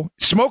 Joe.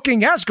 Smoking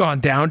has gone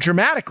down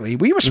dramatically.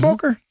 Were you a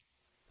smoker?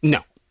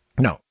 No.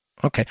 No.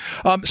 Okay.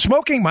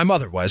 Smoking, my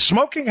mother was.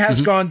 Smoking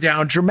has gone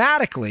down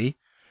dramatically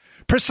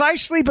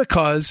precisely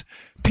because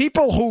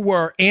people who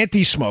were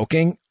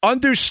anti-smoking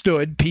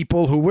understood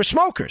people who were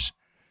smokers.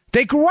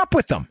 They grew up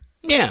with them.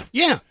 Yeah.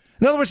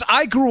 In other words,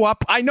 I grew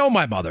up, I know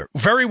my mother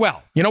very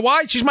well. You know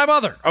why? She's my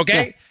mother,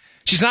 okay? Yeah.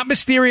 She's not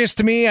mysterious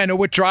to me. I know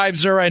what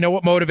drives her. I know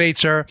what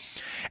motivates her.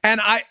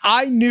 And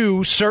I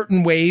knew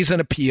certain ways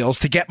and appeals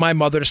to get my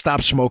mother to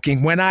stop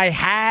smoking when I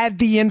had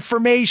the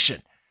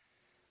information.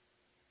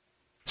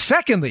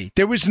 Secondly,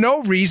 there was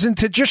no reason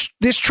to just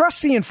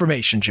distrust the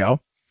information,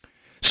 Joe.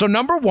 So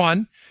number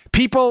one,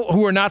 people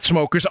who are not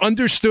smokers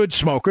understood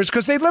smokers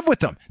because they lived with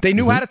them. They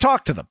knew how to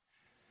talk to them.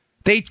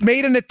 They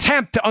made an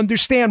attempt to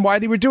understand why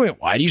they were doing it.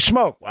 Why do you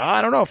smoke? Well,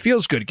 I don't know. It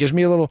feels good. It gives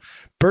me a little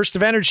burst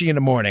of energy in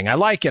the morning. I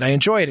like it. I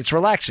enjoy it. It's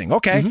relaxing.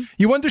 Okay.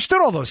 You understood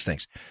all those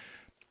things.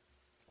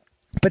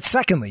 But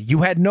secondly,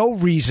 you had no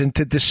reason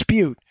to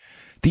dispute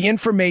the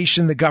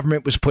information the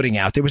government was putting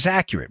out. It was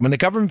accurate. When the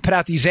government put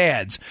out these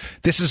ads,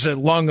 this is a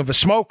lung of a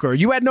smoker,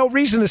 you had no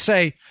reason to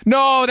say,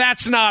 no,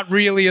 that's not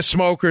really a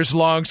smoker's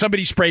lung.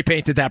 Somebody spray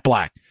painted that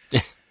black.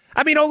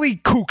 I mean, only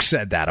kooks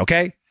said that,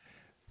 okay?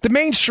 The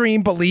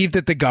mainstream believed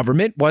that the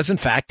government was, in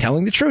fact,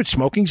 telling the truth.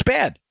 Smoking's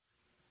bad.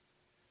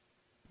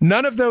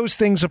 None of those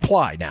things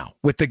apply now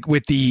with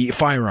the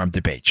firearm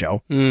debate,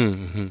 Joe.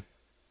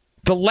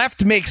 The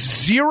left makes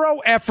zero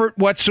effort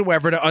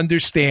whatsoever to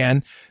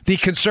understand the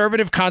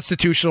conservative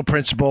constitutional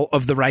principle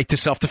of the right to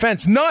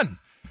self-defense. None.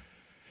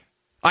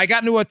 I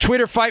got into a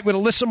Twitter fight with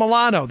Alyssa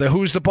Milano, the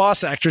Who's the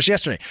Boss actress,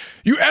 yesterday.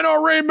 You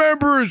NRA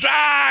members,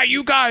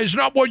 you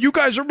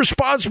guys are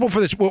responsible for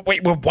this.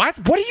 Wait, what?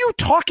 What are you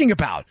talking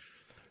about?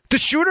 The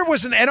shooter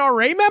was an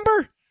NRA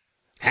member?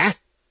 Huh?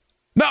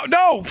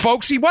 No,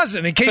 folks, he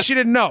wasn't, in case you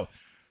didn't know.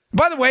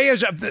 By the way,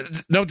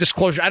 no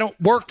disclosure, I don't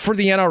work for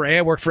the NRA.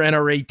 I work for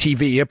NRA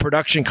TV, a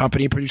production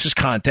company that produces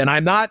content.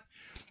 I'm not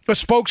a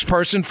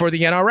spokesperson for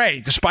the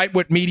NRA, despite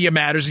what Media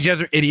Matters and the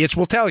other idiots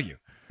will tell you.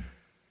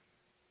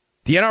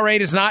 The NRA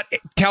does not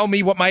tell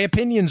me what my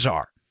opinions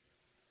are.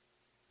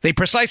 They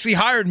precisely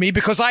hired me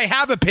because I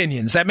have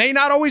opinions that may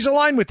not always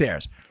align with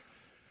theirs.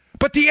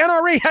 But the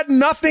NRA had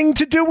nothing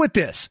to do with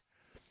this.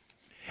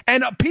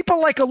 And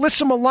people like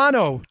Alyssa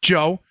Milano,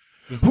 Joe,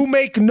 who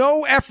make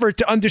no effort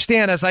to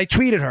understand, as I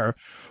tweeted her,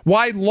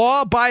 why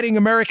law-abiding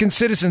American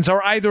citizens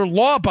are either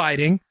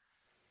law-abiding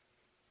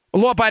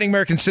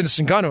American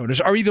citizen gun owners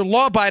are either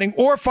law-abiding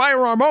or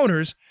firearm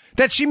owners,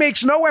 that she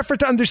makes no effort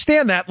to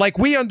understand that, like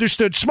we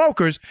understood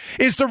smokers,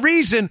 is the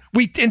reason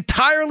we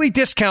entirely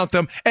discount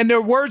them and their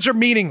words are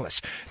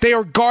meaningless. They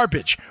are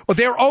garbage.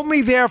 They're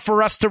only there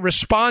for us to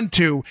respond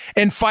to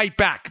and fight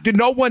back.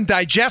 No one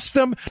digests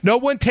them. No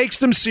one takes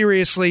them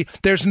seriously.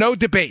 There's no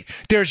debate.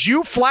 There's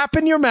you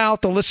flapping your mouth,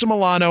 Alyssa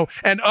Milano,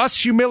 and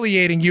us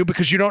humiliating you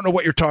because you don't know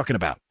what you're talking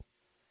about.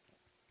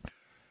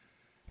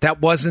 That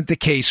wasn't the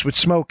case with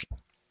smoking.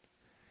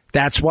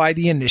 That's why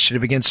the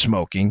initiative against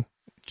smoking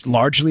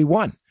largely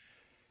won.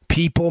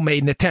 People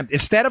made an attempt.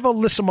 Instead of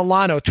Alyssa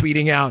Milano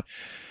tweeting out,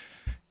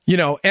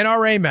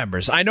 NRA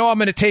members, I know I'm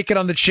going to take it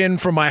on the chin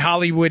from my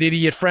Hollywood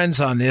idiot friends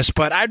on this,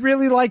 but I'd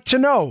really like to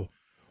know,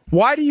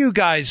 why do you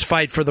guys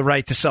fight for the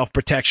right to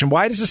self-protection?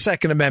 Why does the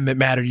Second Amendment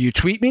matter to you?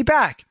 Tweet me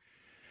back.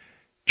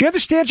 Do you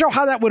understand, Joe,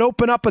 how that would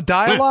open up a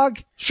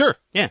dialogue? Sure.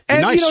 Yeah.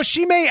 And, nice.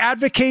 She may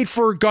advocate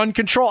for gun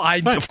control.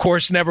 I, of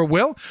course, never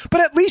will.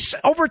 But at least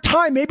over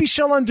time, maybe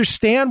she'll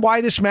understand why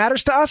this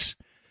matters to us.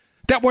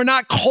 That we're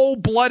not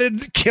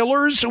cold-blooded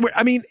killers.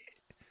 I mean,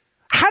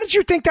 how did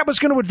you think that was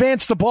going to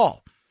advance the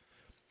ball?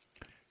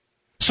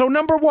 So,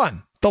 number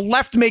one, the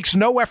left makes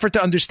no effort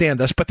to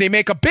understand us, but they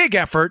make a big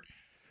effort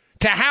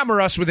to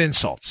hammer us with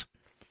insults.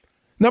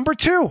 Number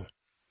two,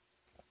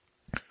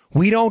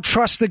 we don't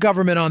trust the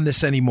government on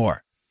this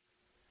anymore.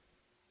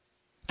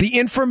 The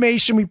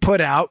information we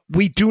put out,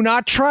 we do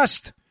not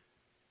trust.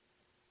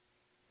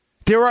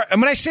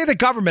 And when I say the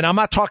government, I'm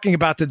not talking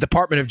about the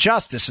Department of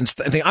Justice and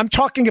stuff. I'm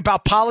talking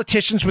about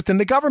politicians within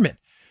the government.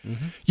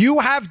 Mm-hmm. You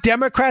have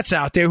Democrats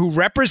out there who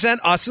represent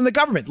us in the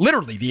government,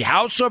 literally the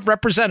House of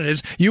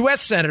Representatives,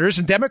 U.S. senators,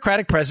 and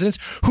Democratic presidents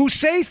who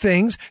say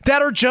things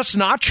that are just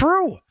not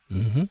true.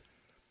 Mm-hmm.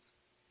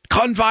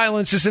 Gun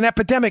violence is an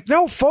epidemic.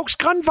 No, folks,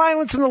 gun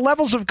violence and the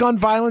levels of gun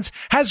violence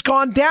has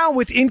gone down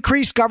with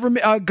increased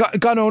government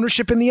gun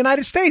ownership in the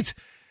United States.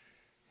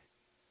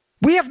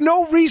 We have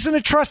no reason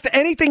to trust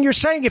anything you're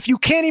saying if you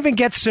can't even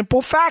get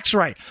simple facts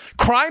right.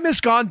 Crime has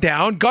gone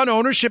down. Gun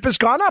ownership has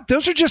gone up.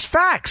 Those are just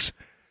facts.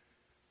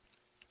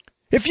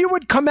 If you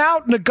would come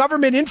out in a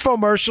government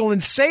infomercial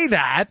and say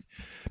that,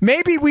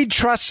 maybe we'd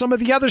trust some of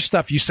the other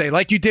stuff you say,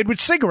 like you did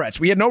with cigarettes.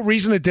 We had no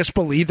reason to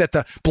disbelieve that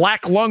the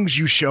black lungs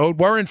you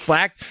showed were, in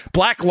fact,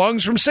 black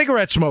lungs from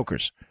cigarette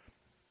smokers.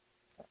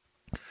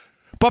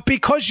 But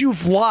because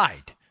you've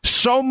lied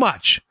so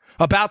much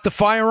about the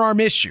firearm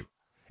issue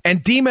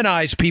and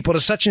demonized people to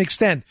such an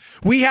extent,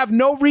 we have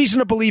no reason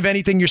to believe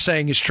anything you're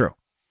saying is true.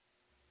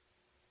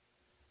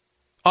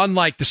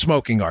 Unlike the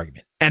smoking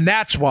argument. And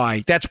that's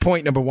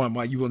point number one,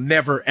 why you will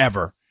never,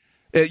 ever,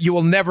 you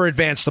will never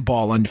advance the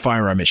ball on the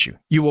firearm issue.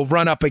 You will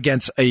run up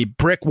against a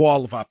brick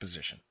wall of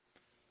opposition.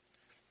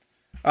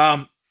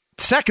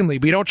 Secondly,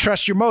 we don't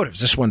trust your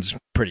motives. This one's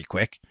pretty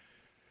quick.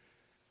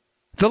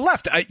 The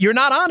left, you're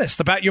not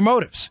honest about your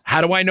motives. How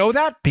do I know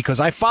that?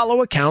 Because I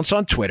follow accounts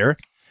on Twitter,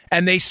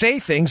 and they say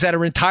things that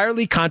are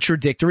entirely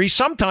contradictory,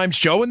 sometimes,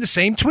 Joe, in the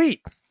same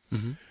tweet.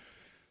 Mm-hmm.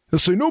 They'll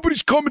say,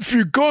 nobody's coming for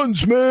your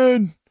guns,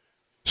 man.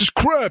 This is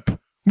crap.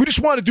 We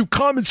just want to do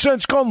common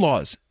sense gun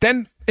laws.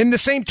 Then, in the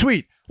same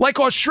tweet, like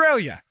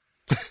Australia.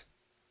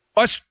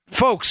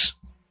 Folks,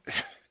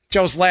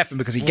 Joe's laughing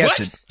because he gets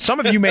it. Some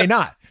of you may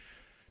not.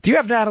 Do you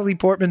have Natalie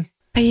Portman?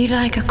 Are you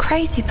like a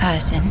crazy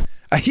person?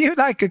 Are you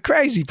like a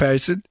crazy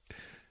person?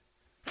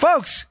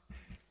 Folks,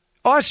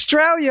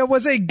 Australia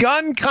was a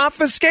gun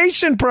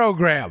confiscation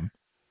program.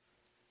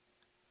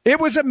 It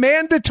was a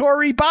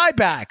mandatory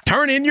buyback.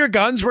 Turn in your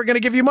guns, we're going to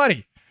give you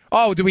money.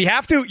 Oh, do we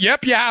have to?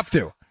 Yep, you have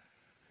to.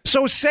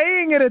 So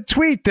saying in a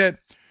tweet that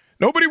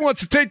nobody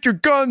wants to take your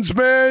guns,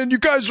 man, you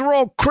guys are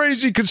all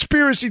crazy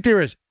conspiracy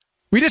theorists.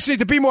 We just need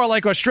to be more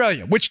like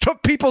Australia, which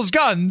took people's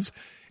guns,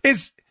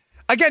 is,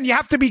 again, you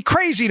have to be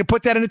crazy to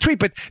put that in a tweet,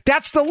 but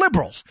that's the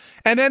liberals.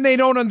 And then they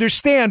don't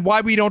understand why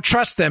we don't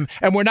trust them,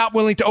 and we're not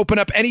willing to open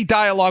up any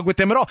dialogue with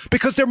them at all,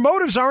 because their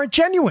motives aren't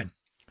genuine.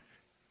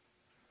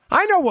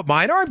 I know what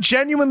mine are. I'm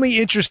genuinely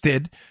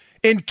interested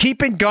in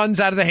keeping guns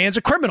out of the hands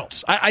of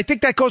criminals. I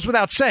think that goes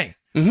without saying.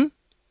 Mm-hmm.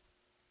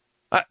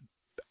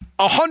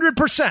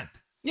 100%.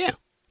 Yeah.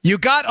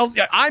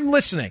 I'm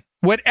listening.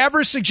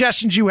 Whatever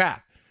suggestions you have.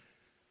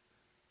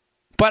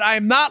 But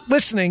I'm not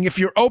listening if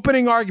your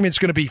opening argument is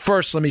going to be,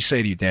 first, let me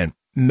say to you, Dan,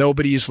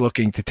 nobody is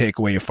looking to take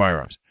away your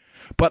firearms.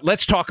 But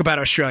let's talk about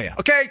Australia.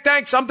 Okay,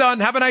 thanks. I'm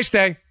done. Have a nice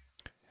day.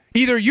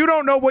 Either you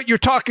don't know what you're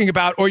talking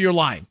about or you're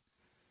lying.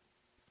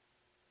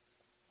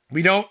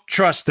 We don't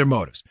trust their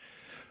motives.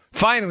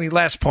 Finally,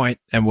 last point,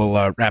 and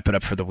we'll wrap it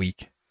up for the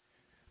week.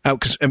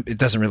 Because it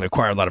doesn't really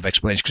require a lot of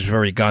explanation because we've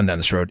already gone down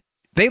this road.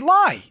 They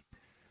lie.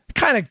 It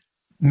kind of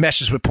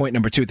meshes with point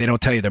number two. They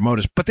don't tell you their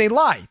motives, but they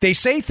lie. They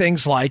say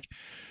things like,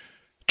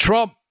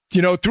 Trump,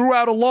 threw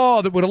out a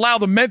law that would allow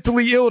the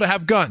mentally ill to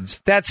have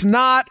guns. That's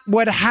not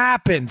what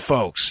happened,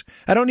 folks.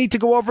 I don't need to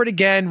go over it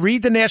again.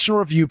 Read the National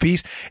Review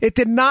piece. It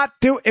did not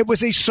do. It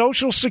was a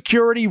Social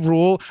Security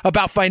rule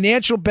about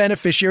financial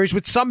beneficiaries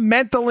with some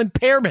mental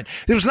impairment.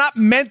 There was not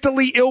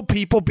mentally ill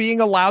people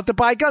being allowed to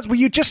buy guns. Will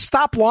you just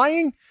stop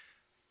lying?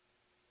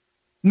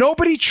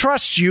 Nobody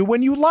trusts you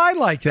when you lie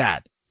like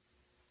that.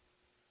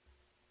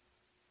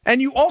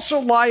 And you also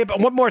lie about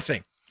one more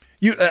thing.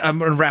 I'm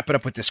going to wrap it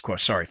up with this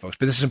quote. Sorry, folks,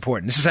 but this is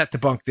important. This is at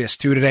Debunk This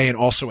too today and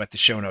also at the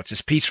show notes.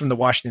 This piece from the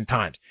Washington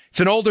Times. It's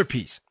an older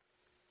piece.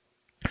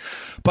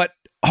 But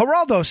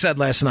Geraldo said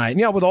last night,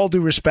 with all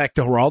due respect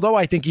to Geraldo,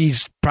 I think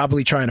he's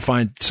probably trying to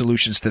find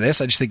solutions to this.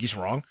 I just think he's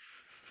wrong.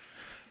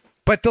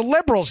 But the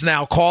liberals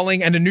now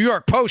calling, and the New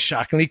York Post,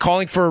 shockingly,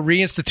 calling for a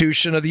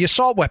reinstitution of the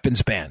assault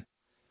weapons ban.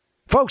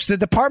 Folks, the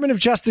Department of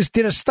Justice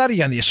did a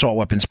study on the assault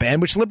weapons ban,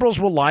 which liberals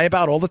will lie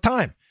about all the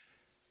time.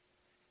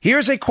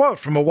 Here's a quote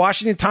from a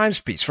Washington Times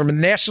piece from the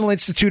National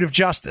Institute of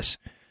Justice.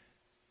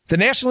 The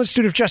National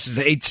Institute of Justice,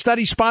 a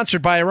study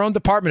sponsored by our own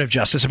Department of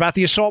Justice about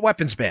the assault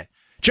weapons ban.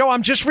 Joe,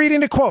 I'm just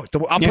reading the quote.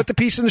 I'll put the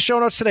piece in the show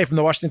notes today from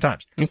the Washington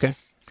Times. Okay.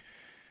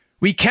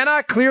 We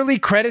cannot clearly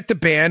credit the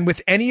ban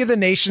with any of the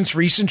nation's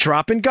recent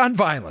drop in gun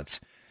violence.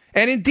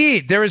 And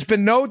indeed, there has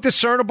been no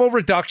discernible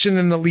reduction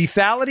in the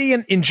lethality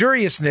and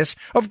injuriousness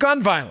of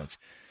gun violence,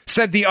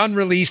 said the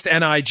unreleased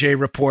NIJ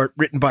report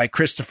written by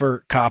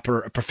Christopher Copper,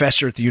 a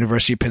professor at the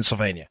University of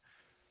Pennsylvania.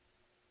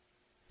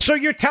 So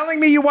you're telling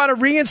me you want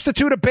to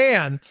reinstitute a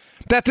ban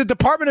that the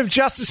Department of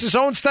Justice's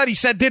own study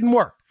said didn't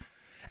work.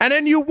 And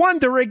then you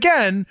wonder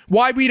again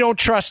why we don't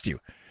trust you.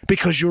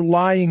 because you're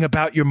lying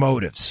about your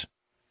motives.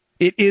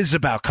 It is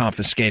about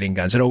confiscating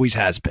guns. It always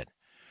has been.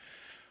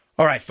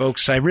 All right,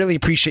 folks, I really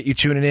appreciate you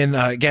tuning in.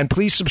 Again,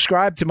 please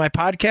subscribe to my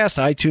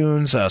podcast,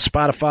 iTunes,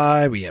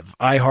 Spotify. We have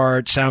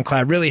iHeart,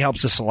 SoundCloud. Really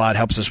helps us a lot,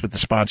 helps us with the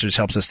sponsors,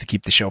 helps us to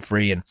keep the show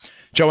free. And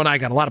Joe and I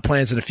got a lot of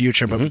plans in the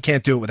future, but we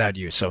can't do it without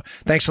you. So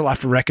thanks a lot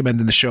for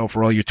recommending the show,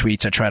 for all your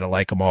tweets. I try to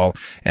like them all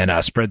and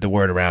spread the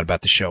word around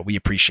about the show. We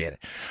appreciate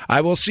it.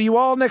 I will see you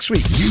all next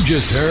week. You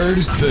just heard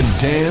The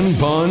Dan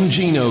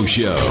Bongino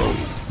Show.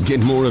 Get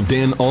more of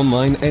Dan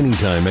online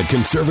anytime at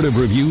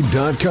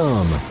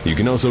conservativereview.com. You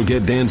can also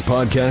get Dan's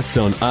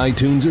podcasts on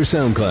iTunes or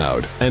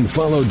SoundCloud. And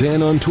follow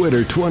Dan on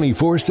Twitter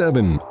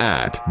 24/7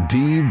 at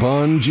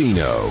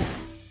DBongino.